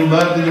mutlu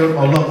yıllar diliyorum.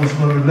 Allah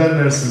uzun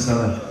ömürler versin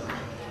sana.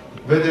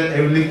 Ve de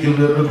evlilik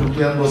yıllarını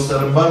kutlayan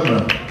dostlarım var mı?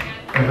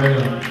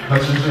 Efendim,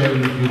 kaçıncı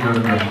evlilik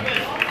yıllarını?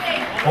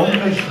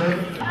 15 mi?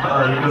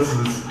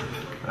 Harikasınız.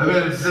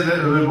 Evet, size de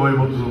ömür boyu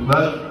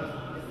mutluluklar.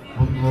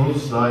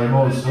 Mutluluğunuz daim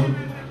olsun.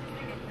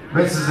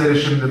 Ve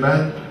sizleri şimdi ben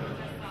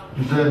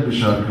güzel bir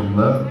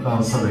şarkımla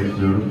dansa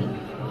bekliyorum.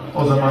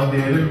 O zaman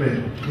diyelim mi?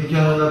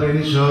 Nikahına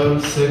beni çağır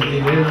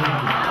sevgilim.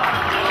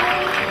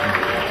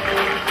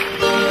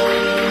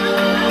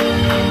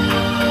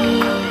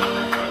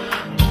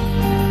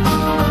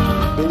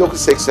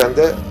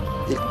 1980'de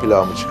ilk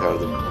plağımı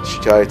çıkardım.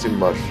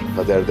 Şikayetim var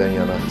Kaderden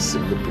Yana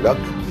isimli plak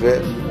ve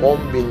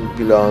 10.000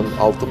 plağın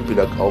altın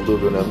plak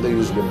aldığı dönemde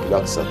 100.000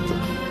 plak sattım.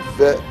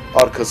 Ve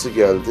arkası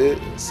geldi.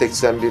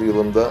 81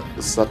 yılında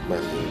Islak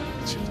Mendil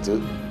çıktı.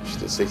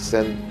 İşte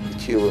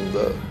 82 yılında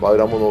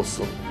Bayramın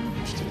Olsun.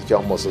 İşte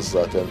nikah masası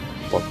zaten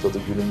patladı.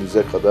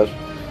 Günümüze kadar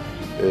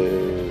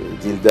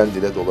dilden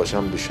dile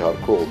dolaşan bir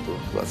şarkı oldu.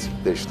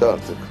 Klasikleşti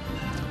artık.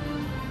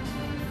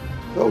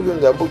 Ve o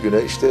günden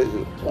bugüne işte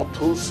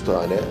 30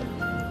 tane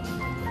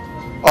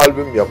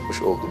albüm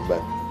yapmış oldum ben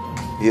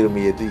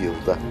 27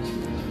 yılda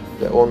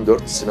ve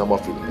 14 sinema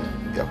filmi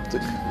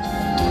yaptık.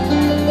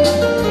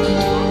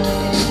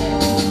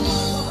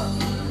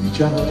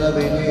 Canına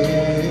beni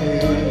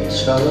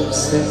çağır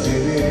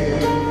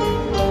sevgilim,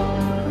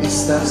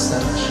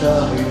 istersen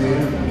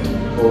şahidim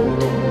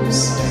olurum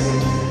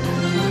senin.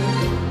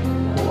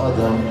 Bu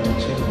adam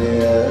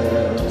kimliğe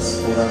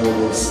soran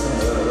olursa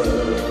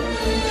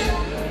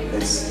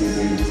eski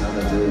bir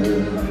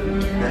tanıdığım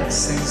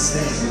dersin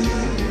sevgilim.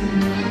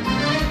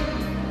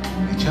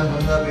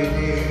 Nikahına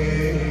beni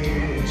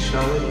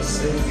çağır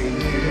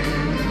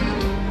sevgilim,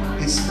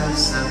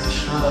 istersen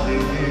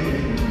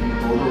şahidim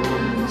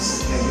olurum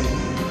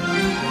senin.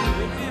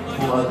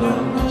 Bu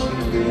adam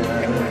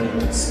kimliğe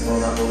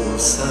soran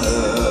olursa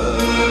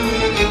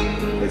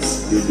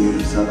eski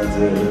bir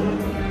tanıdığım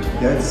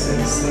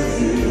dersin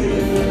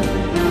sevgilim.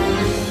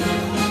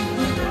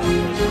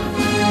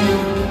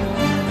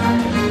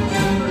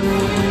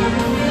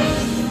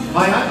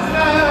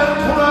 Hayaller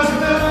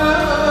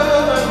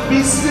kurardık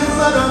biz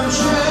yıllar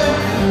önce,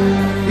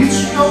 hiç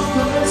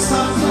yoktu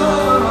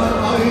hesaplar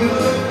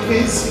ayrılık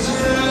bizce.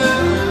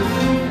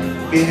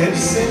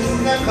 Bilirsin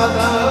ne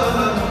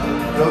kadar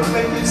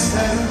görmek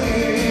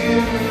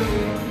isterdim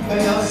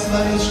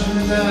beyazlar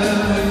içinde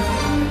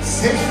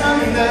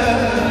seninle.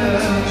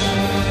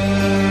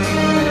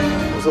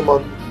 O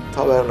zaman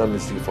taverna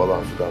müziği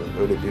falan filan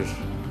öyle bir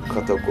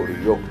kategori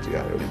yoktu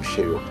yani, öyle bir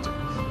şey yoktu.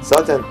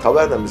 Zaten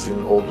taverna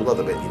müziğinin olduğuna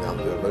da ben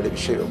inanmıyorum. Öyle bir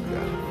şey yok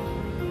yani.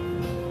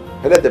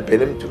 Hele de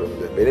benim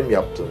türümde, benim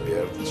yaptığım bir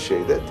yerde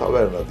şeyde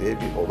taverna diye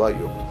bir olay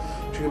yok.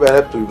 Çünkü ben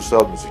hep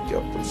duygusal müzik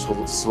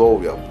yaptım,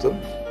 slow yaptım.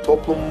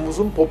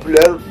 Toplumumuzun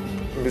popüler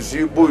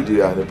müziği buydu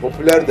yani.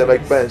 Popüler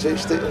demek bence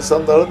işte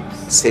insanların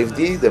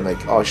sevdiği demek,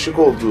 aşık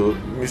olduğu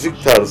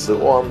müzik tarzı,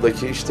 o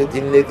andaki işte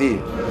dinlediği.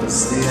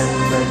 İsteyen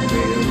ben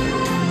değilim,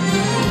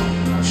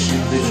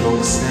 şimdi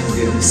çok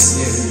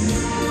zenginsin,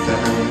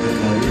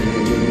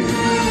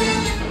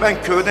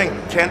 ben köyden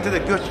kente de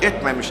göç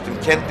etmemiştim,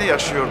 kentte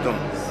yaşıyordum.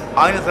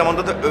 Aynı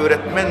zamanda da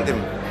öğretmendim.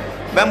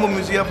 Ben bu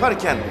müziği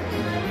yaparken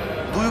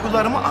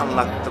duygularımı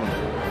anlattım.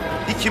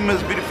 İkimiz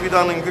bir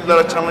fidanın güller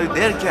açanları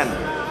derken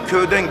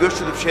köyden göç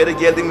edip şehre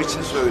geldiğim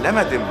için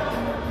söylemedim.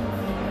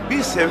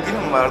 Bir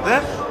sevgilim vardı,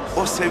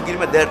 o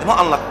sevgilime derdimi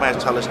anlatmaya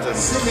çalıştım.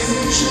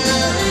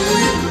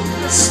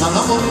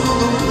 Sana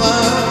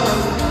mutluluklar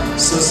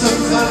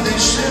sızım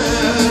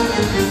kardeşim,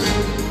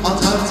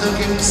 at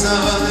artık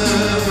imzanı,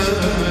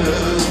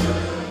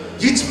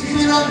 git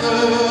bir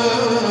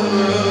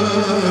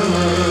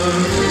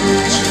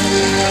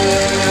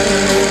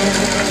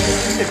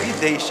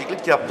Bir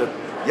değişiklik yaptık.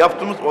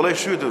 Yaptığımız olay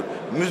şuydu,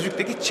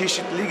 müzikteki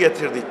çeşitliliği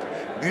getirdik.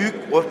 Büyük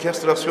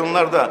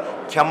orkestrasyonlarda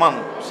keman,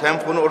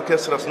 senfoni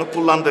orkestrasını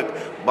kullandık.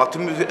 Batı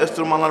müziği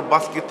enstrümanlar,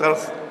 bas gitar,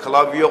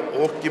 klavye,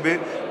 org gibi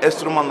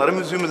enstrümanları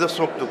müziğimize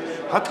soktuk.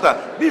 Hatta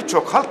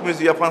birçok halk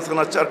müziği yapan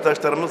sanatçı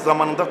arkadaşlarımız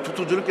zamanında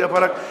tutuculuk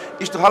yaparak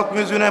işte halk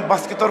müziğine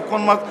bas gitar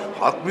konmaz,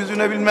 halk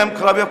müziğine bilmem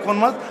klavye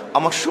konmaz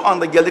ama şu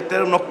anda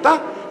geldikleri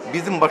nokta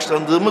bizim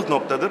başlandığımız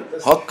noktadır.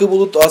 Hakkı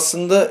Bulut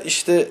aslında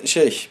işte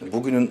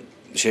bugünün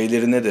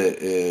şeylerine de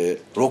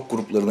rock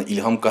gruplarına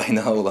ilham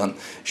kaynağı olan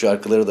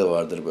şarkıları da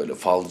vardır böyle.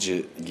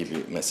 Falcı gibi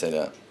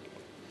mesela.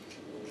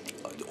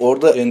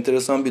 Orada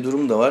enteresan bir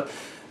durum da var.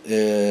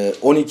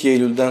 12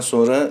 Eylül'den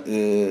sonra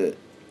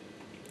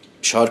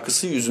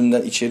şarkısı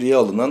yüzünden içeriye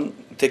alınan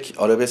tek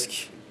arabesk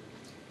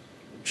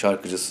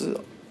şarkıcısı,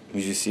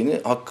 müzisyeni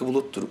Hakkı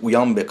Bulut'tur.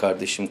 Uyan be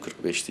kardeşim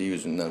 45'liği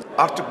yüzünden.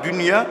 Artık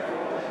dünya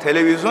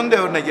televizyon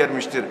devrine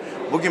gelmiştir.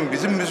 Bugün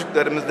bizim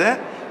müziklerimizde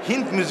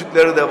Hint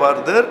müzikleri de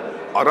vardır,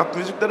 Arap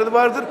müzikleri de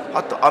vardır.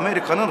 Hatta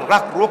Amerika'nın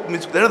rock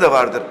müzikleri de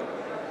vardır.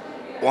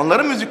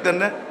 Onların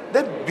müziklerine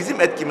de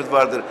bizim etkimiz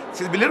vardır.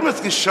 Siz bilir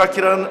misiniz ki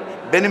Shakira'nın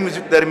benim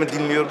müziklerimi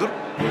dinliyordur?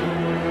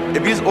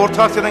 Biz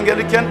Orta Asya'dan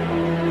gelirken,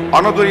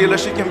 Anadolu'ya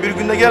yerleşirken bir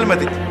günde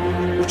gelmedik.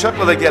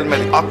 Uçakla da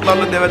gelmedik.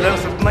 Atlarla develerin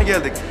sırtına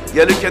geldik.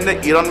 Gelirken de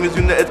İran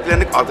müziğinde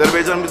etkilendik,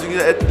 Azerbaycan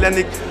müziğinde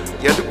etkilendik.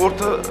 Geldik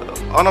Orta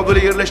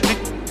Anadolu'ya yerleştik.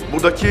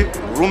 Buradaki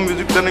Rum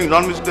müziklerine,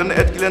 Yunan müziklerine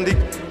etkilendik.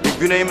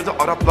 Güneyimizde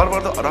Araplar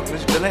vardı, Arap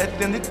müziklerine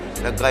etkilendik.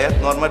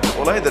 Gayet normal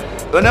bir olaydır.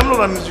 Önemli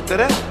olan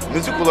müziklere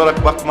müzik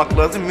olarak bakmak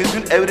lazım.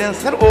 Müziğin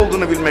evrensel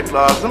olduğunu bilmek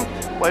lazım.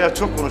 Bayağı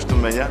çok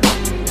konuştum ben ya.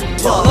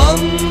 Yalan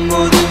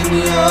bu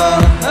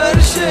dünya,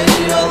 her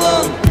şey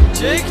yalan.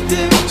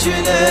 Çektim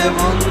çile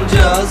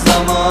bunca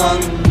zaman.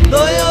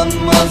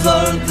 Dayanmaz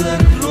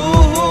artık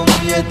ruhum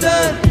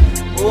yeter.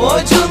 Bu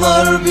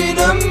acılar bin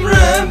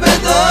ömre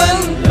bedel.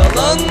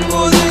 Yalan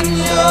bu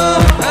dünya,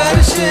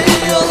 her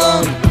şey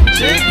yalan.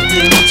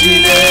 Çektim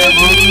çile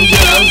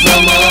bunca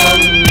zaman.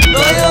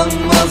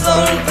 Dayanmaz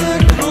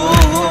artık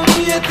ruhum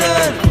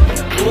yeter.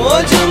 Bu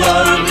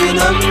acılar bin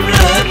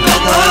ömre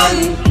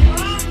bedel.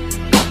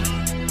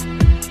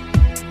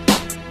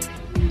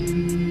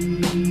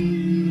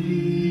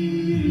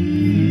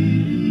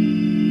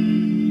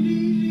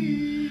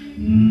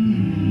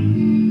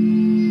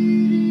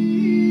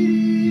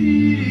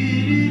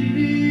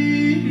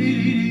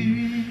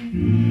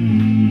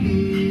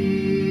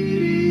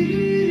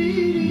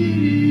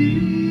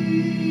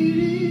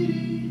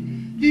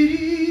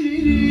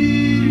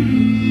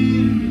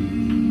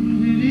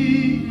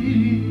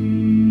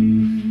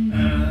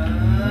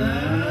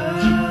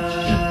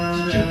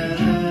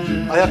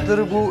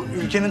 Ayakları bu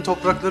ülkenin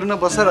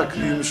topraklarına basarak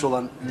büyümüş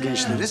olan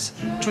gençleriz.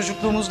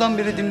 Çocukluğumuzdan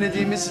beri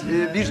dinlediğimiz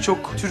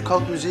birçok Türk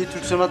halk müziği,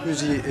 Türk sanat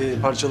müziği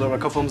parçaları var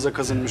kafamıza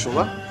kazınmış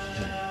olan.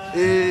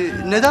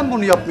 Neden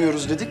bunu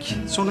yapmıyoruz dedik.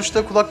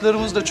 Sonuçta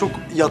kulaklarımız da çok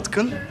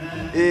yatkın.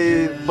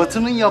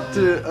 Batı'nın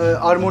yaptığı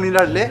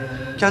armonilerle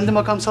kendi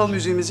makamsal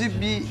müziğimizi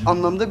bir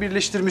anlamda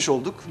birleştirmiş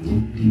olduk.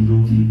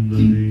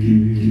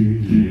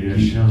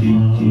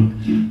 Yaşamak,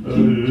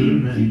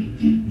 ölmek,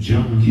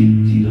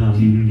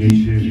 canımdan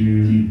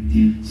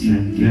geçerim,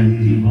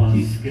 senden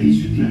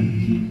vazgeçmem,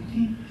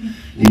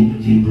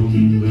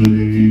 umurumda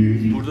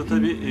değil. Burada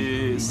tabii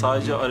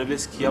sadece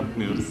arabesk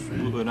yapmıyoruz.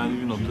 Bu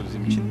önemli bir nokta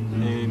bizim için.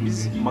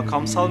 Biz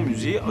makamsal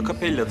müziği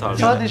akapella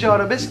tarzında. Sadece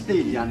arabesk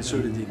değil yani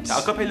söylediğimiz. Ya,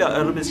 akapella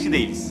arabeski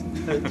değiliz.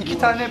 Evet, 2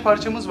 tane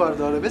parçamız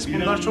vardı arabesk.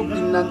 Bunlar çok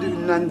dinlendi,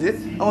 ünlendi.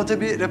 Ama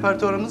tabii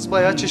repertuarımız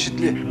bayağı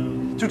çeşitli.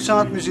 Türk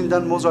sanat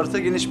müziğinden Mozart'a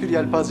geniş bir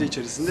yelpaze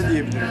içerisinde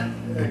diyebilirim.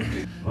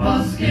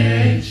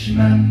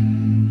 Vazgeçmem,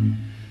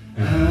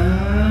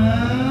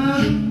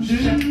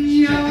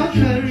 dünya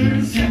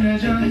tersine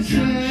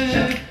dönse,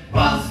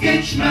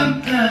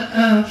 vazgeçmem,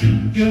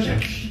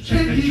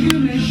 gökteki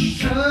güneş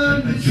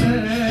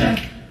sönse,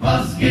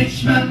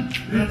 vazgeçmem,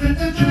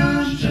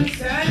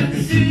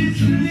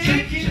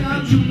 sensizlik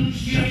inan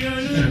ki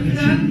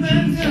ölümden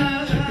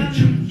beter,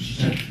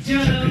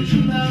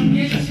 canımdan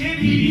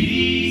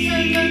geçerim.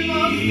 Senden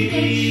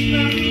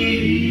vazgeçmem,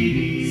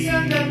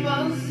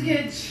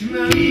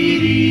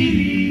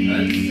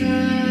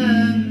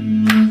 ölsem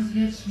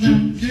vazgeçmem.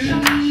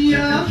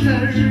 Dünya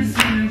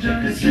tersine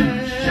dönse,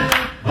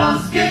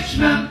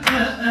 vazgeçmem.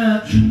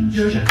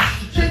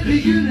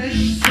 Gökteki güneş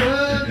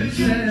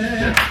sönse,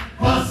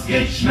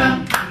 vazgeçmem.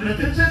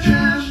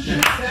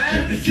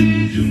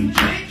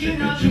 Sensizlik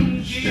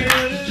inan ki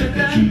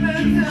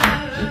ölümden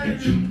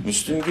beter.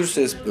 Müslüm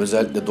Gürses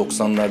özellikle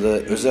 90'larda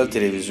özel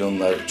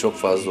televizyonlar çok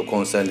fazla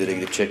konserlere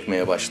gidip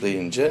çekmeye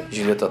başlayınca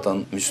jilet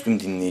atan Müslüm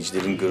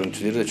dinleyicilerin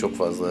görüntüleri de çok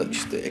fazla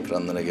işte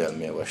ekranlara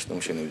gelmeye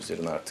başlamış. Yani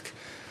üzerine artık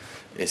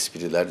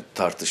espriler,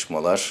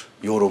 tartışmalar,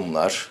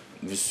 yorumlar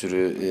bir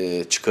sürü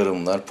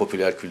çıkarımlar,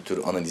 popüler kültür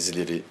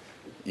analizleri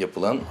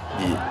yapılan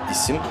bir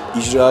isim.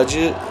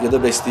 İcracı ya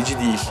da besteci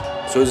değil,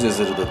 söz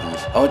yazarı da değil.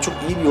 Ama çok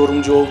iyi bir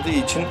yorumcu olduğu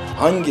için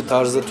hangi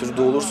tarzda,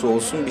 türde olursa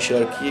olsun bir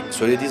şarkıyı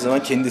söylediği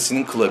zaman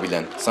kendisinin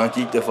kılabilen,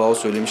 sanki ilk defa o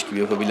söylemiş gibi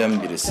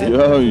yapabilen birisi. Ya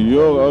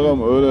yok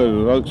ağam,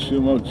 öyle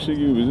rakçı makçı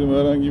gibi bizim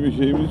herhangi bir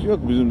şeyimiz yok.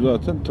 Bizim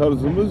zaten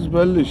tarzımız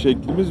belli,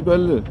 şeklimiz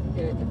belli.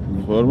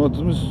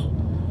 Formatımız,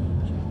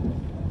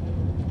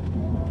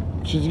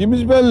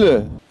 çizgimiz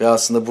belli. Ve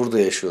aslında burada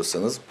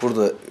yaşıyorsanız,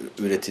 burada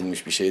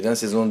üretilmiş bir şeyden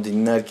siz onu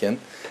dinlerken,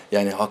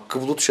 yani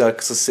Hakkı Bulut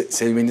şarkısı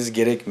sevmeniz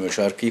gerekmiyor.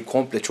 Şarkıyı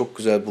komple çok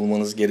güzel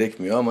bulmanız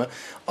gerekmiyor ama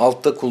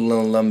altta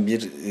kullanılan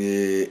bir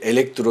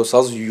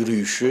elektrosaz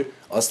yürüyüşü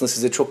aslında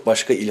size çok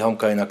başka ilham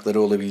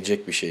kaynakları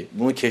olabilecek bir şey.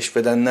 Bunu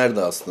keşfedenler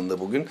de aslında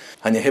bugün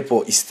hani hep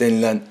o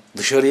istenilen,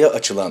 dışarıya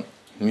açılan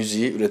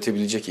müziği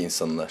üretebilecek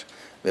insanlar.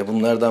 Ve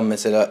bunlardan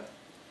mesela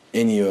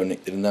en iyi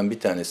örneklerinden bir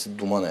tanesi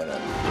Duman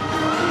herhalde.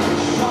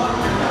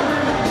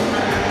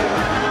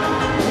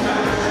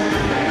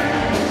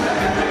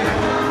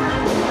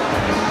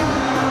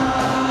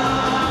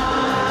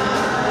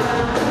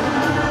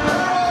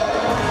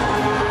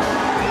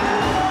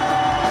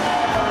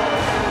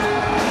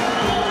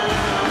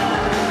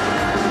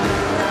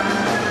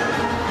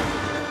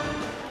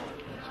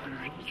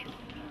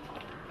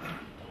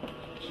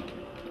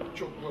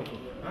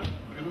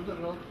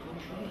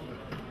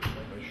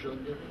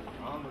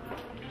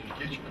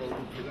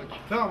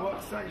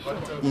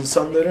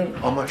 İnsanların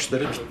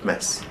amaçları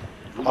bitmez.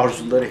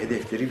 Arzuları,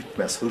 hedefleri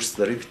bitmez,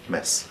 hırsları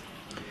bitmez.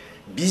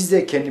 Biz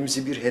de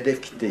kendimizi bir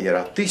hedef kitle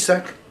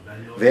yarattıysak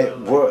ve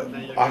bu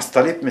arz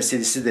talep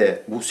meselesi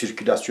de bu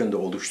sirkülasyonda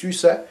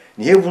oluştuysa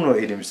niye bunu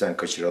elimizden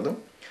kaçıralım?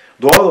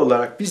 Doğal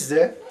olarak biz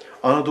de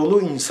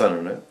Anadolu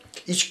insanını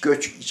iç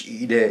göç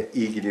ile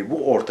ilgili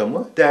bu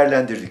ortamı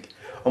değerlendirdik.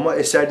 Ama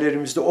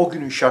eserlerimizde o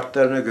günün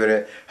şartlarına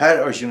göre her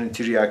acının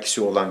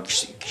tiryakisi olan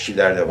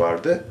kişiler de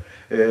vardı.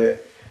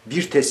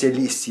 Bir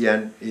teselli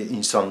isteyen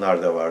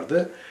insanlar da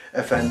vardı.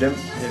 Efendim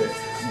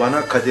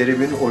bana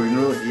kaderimin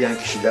oyunu diyen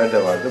kişiler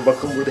de vardı.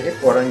 Bakın burada hep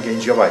Orhan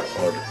Gencebay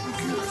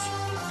diyoruz.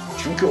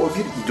 Çünkü o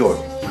bir idol.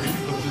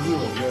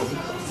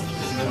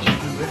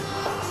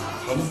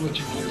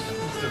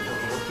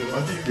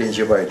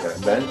 Gencebay'la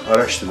ben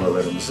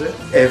araştırmalarımızı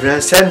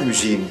evrensel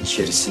müziğin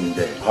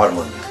içerisinde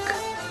harmanladık.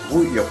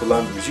 Bu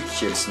yapılan müzik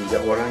içerisinde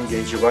Orhan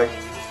Gencebay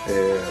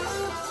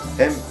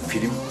hem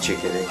film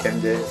çekerek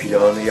hem de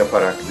planı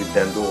yaparak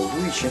gündemde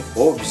olduğu için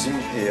o bizim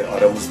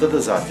aramızda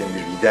da zaten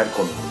bir lider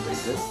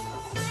konumundaydı.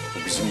 O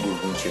bizim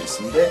grubun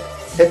içerisinde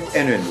hep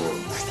en önde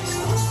olmuştur.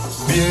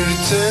 Bir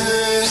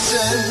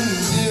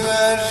teselli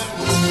ver,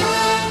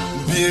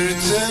 bir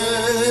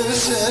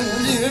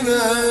teselli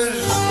ver,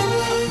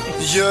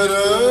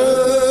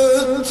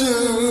 yarattın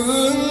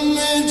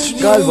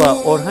mecnun. Galiba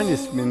Orhan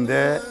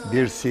isminde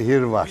bir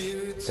sihir var.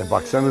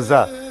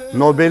 Baksanıza,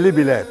 Nobel'i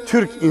bile,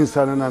 Türk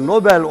insanına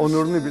Nobel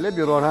onurunu bile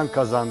bir Orhan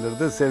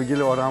kazandırdı.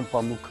 Sevgili Orhan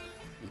Pamuk.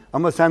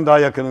 Ama sen daha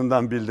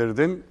yakınından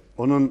bildirdin.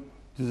 Onun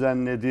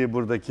düzenlediği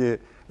buradaki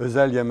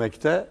özel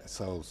yemekte.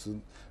 Sağ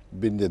olsun.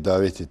 Beni de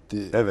davet etti.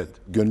 Evet.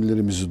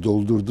 Gönüllerimizi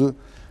doldurdu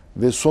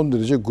ve son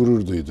derece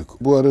gurur duyduk.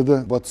 Bu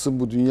arada Batsın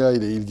bu dünya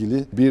ile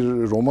ilgili bir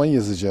roman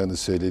yazacağını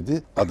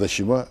söyledi.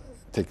 Adaşıma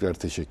tekrar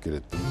teşekkür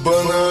ettim.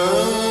 Bana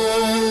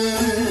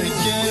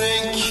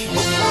gerek,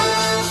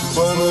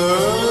 bana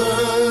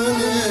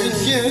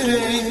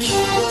gerek,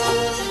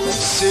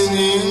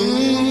 senin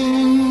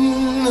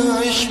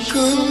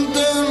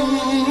aşkından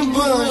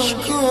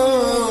başka.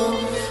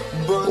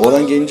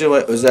 Orhan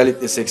Gencebay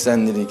özellikle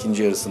 80'lerin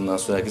ikinci yarısından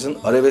sonra herkesin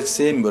arabesk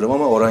sevmiyorum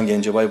ama Orhan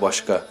Gencebay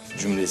başka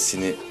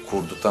cümlesini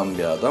kurdutan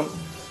bir adam.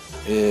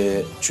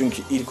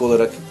 Çünkü ilk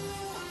olarak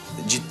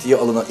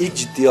ilk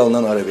ciddiye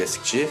alınan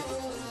arabeskçi,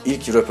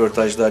 ilk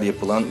röportajlar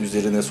yapılan,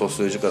 üzerine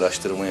sosyolojik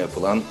araştırma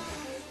yapılan,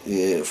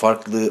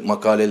 farklı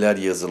makaleler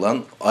yazılan,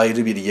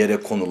 ayrı bir yere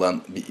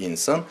konulan bir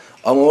insan.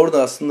 Ama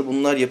orada aslında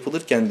bunlar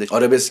yapılırken de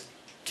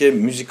arabeske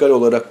müzikal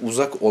olarak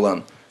uzak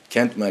olan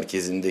kent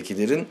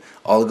merkezindekilerin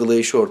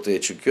algılayışı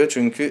ortaya çıkıyor.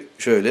 Çünkü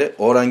şöyle,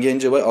 Orhan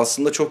Gencebay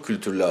aslında çok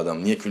kültürlü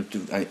adam. Niye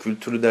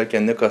kültürlü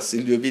derken ne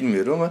kastediliyor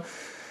bilmiyorum ama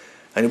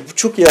hani bu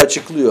çok iyi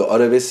açıklıyor.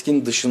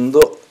 Arabeskin dışında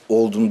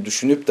olduğunu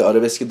düşünüp de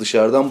arabeski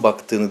dışarıdan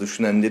baktığını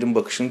düşünenlerin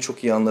bakışını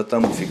çok iyi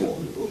anlatan bir figür.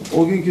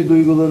 O günkü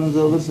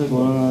duygularınızı alırsak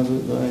Orhan abi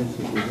daha iyi.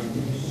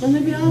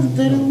 Bana biraz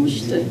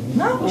darılmıştı.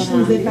 Ne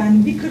yapmıştınız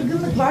efendim? Bir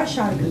kırgınlık var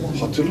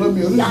şarkıda.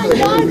 Hatırlamıyoruz yani da.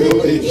 Yani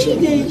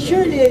iyi de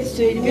şöyle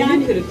söyleyeyim.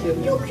 Yani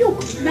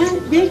yok ben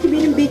belki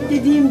benim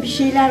beklediğim bir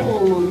şeyler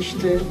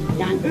olmamıştı.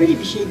 Yani öyle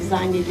bir şeydi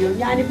zannediyorum.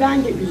 Yani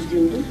ben de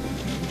üzgündüm.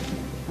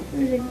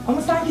 Öyle.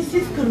 Ama sanki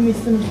siz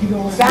kırmışsınız gibi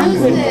oldu. Ben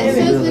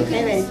kırdım,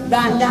 evet.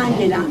 Benden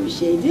gelen bir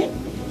şeydi.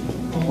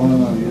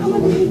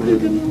 Ama bizim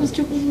kırgınlığımız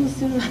çok uzun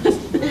sürmez.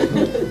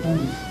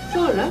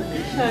 Sonra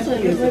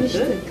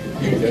barıştık.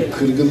 Yani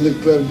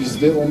kırgınlıklar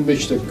bizde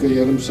 15 dakika,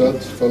 yarım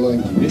saat falan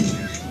gibi.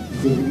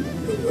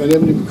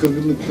 Önemli bir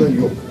kırgınlık da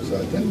yok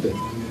zaten de.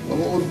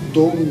 Ama o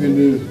doğum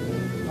günü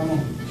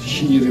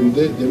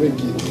şiirimde demek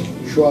ki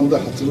Şu anda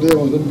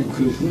hatırlayamadığım bir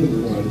kırıklık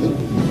vardı.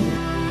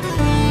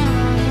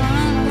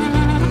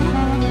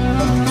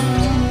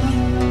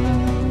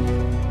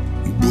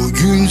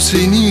 Bugün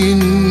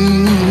senin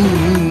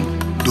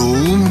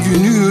doğum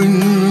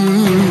günün,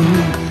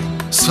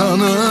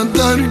 sana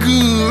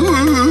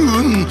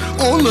dargın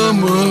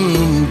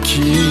olamam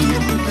ki.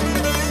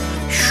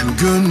 Şu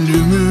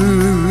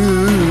gönlümü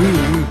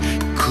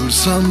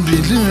kırsam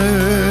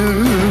bile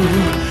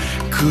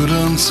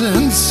kıran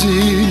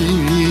sensin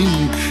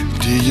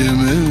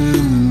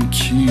diyemem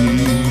ki.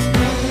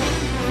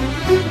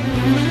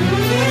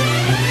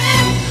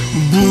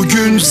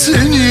 Bugün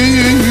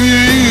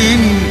senin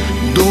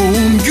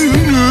doğum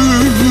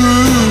günün,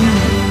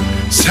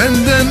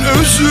 senden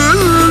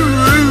özür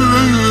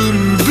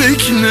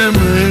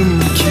beklemem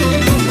ki.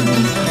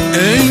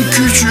 En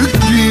küçük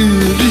bir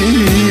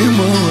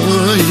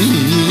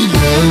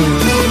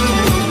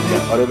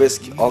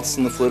Arabesk alt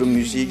sınıfların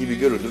müziği gibi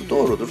görülür.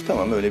 Doğrudur,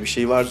 tamam, öyle bir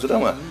şey vardır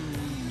ama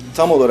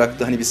tam olarak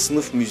da hani bir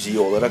sınıf müziği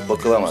olarak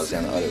bakılamaz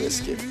yani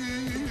arabeske.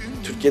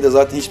 Türkiye'de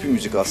zaten hiçbir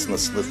müzik aslında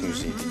sınıf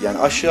müziği değil. Yani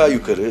aşağı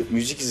yukarı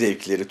müzik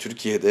zevkleri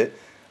Türkiye'de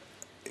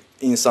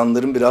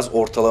insanların biraz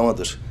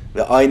ortalamadır.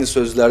 Ve aynı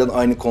sözlerden,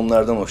 aynı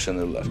konulardan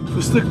hoşlanırlar.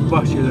 Fıstık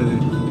bahçeleri.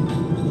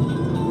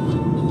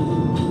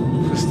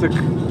 Fıstık.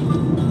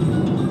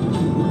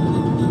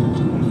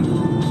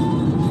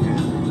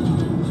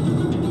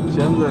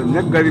 Canım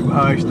ne garip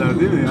ağaçlar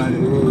değil mi yani?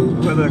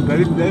 Bu kadar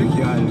garipler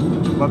ki yani.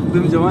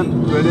 Baktığım zaman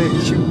böyle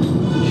içim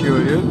şey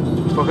oluyor.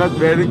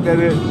 Fakat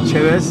verdikleri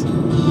çerez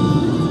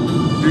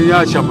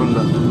dünya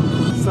çapında.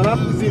 Sanat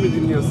müziği mi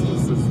dinliyorsunuz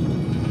siz?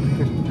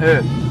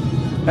 Evet.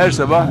 Her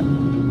sabah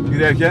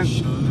giderken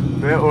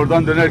ve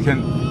oradan dönerken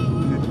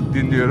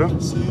dinliyorum.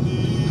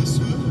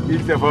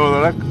 İlk defa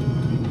olarak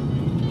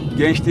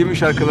gençliğimin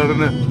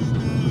şarkılarını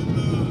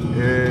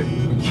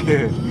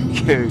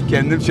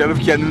kendim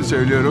çalıp kendim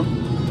söylüyorum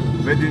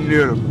ve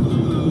dinliyorum.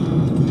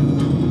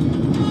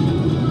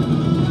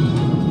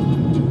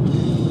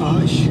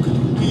 Aşk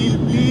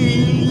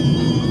gibi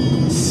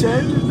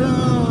sevda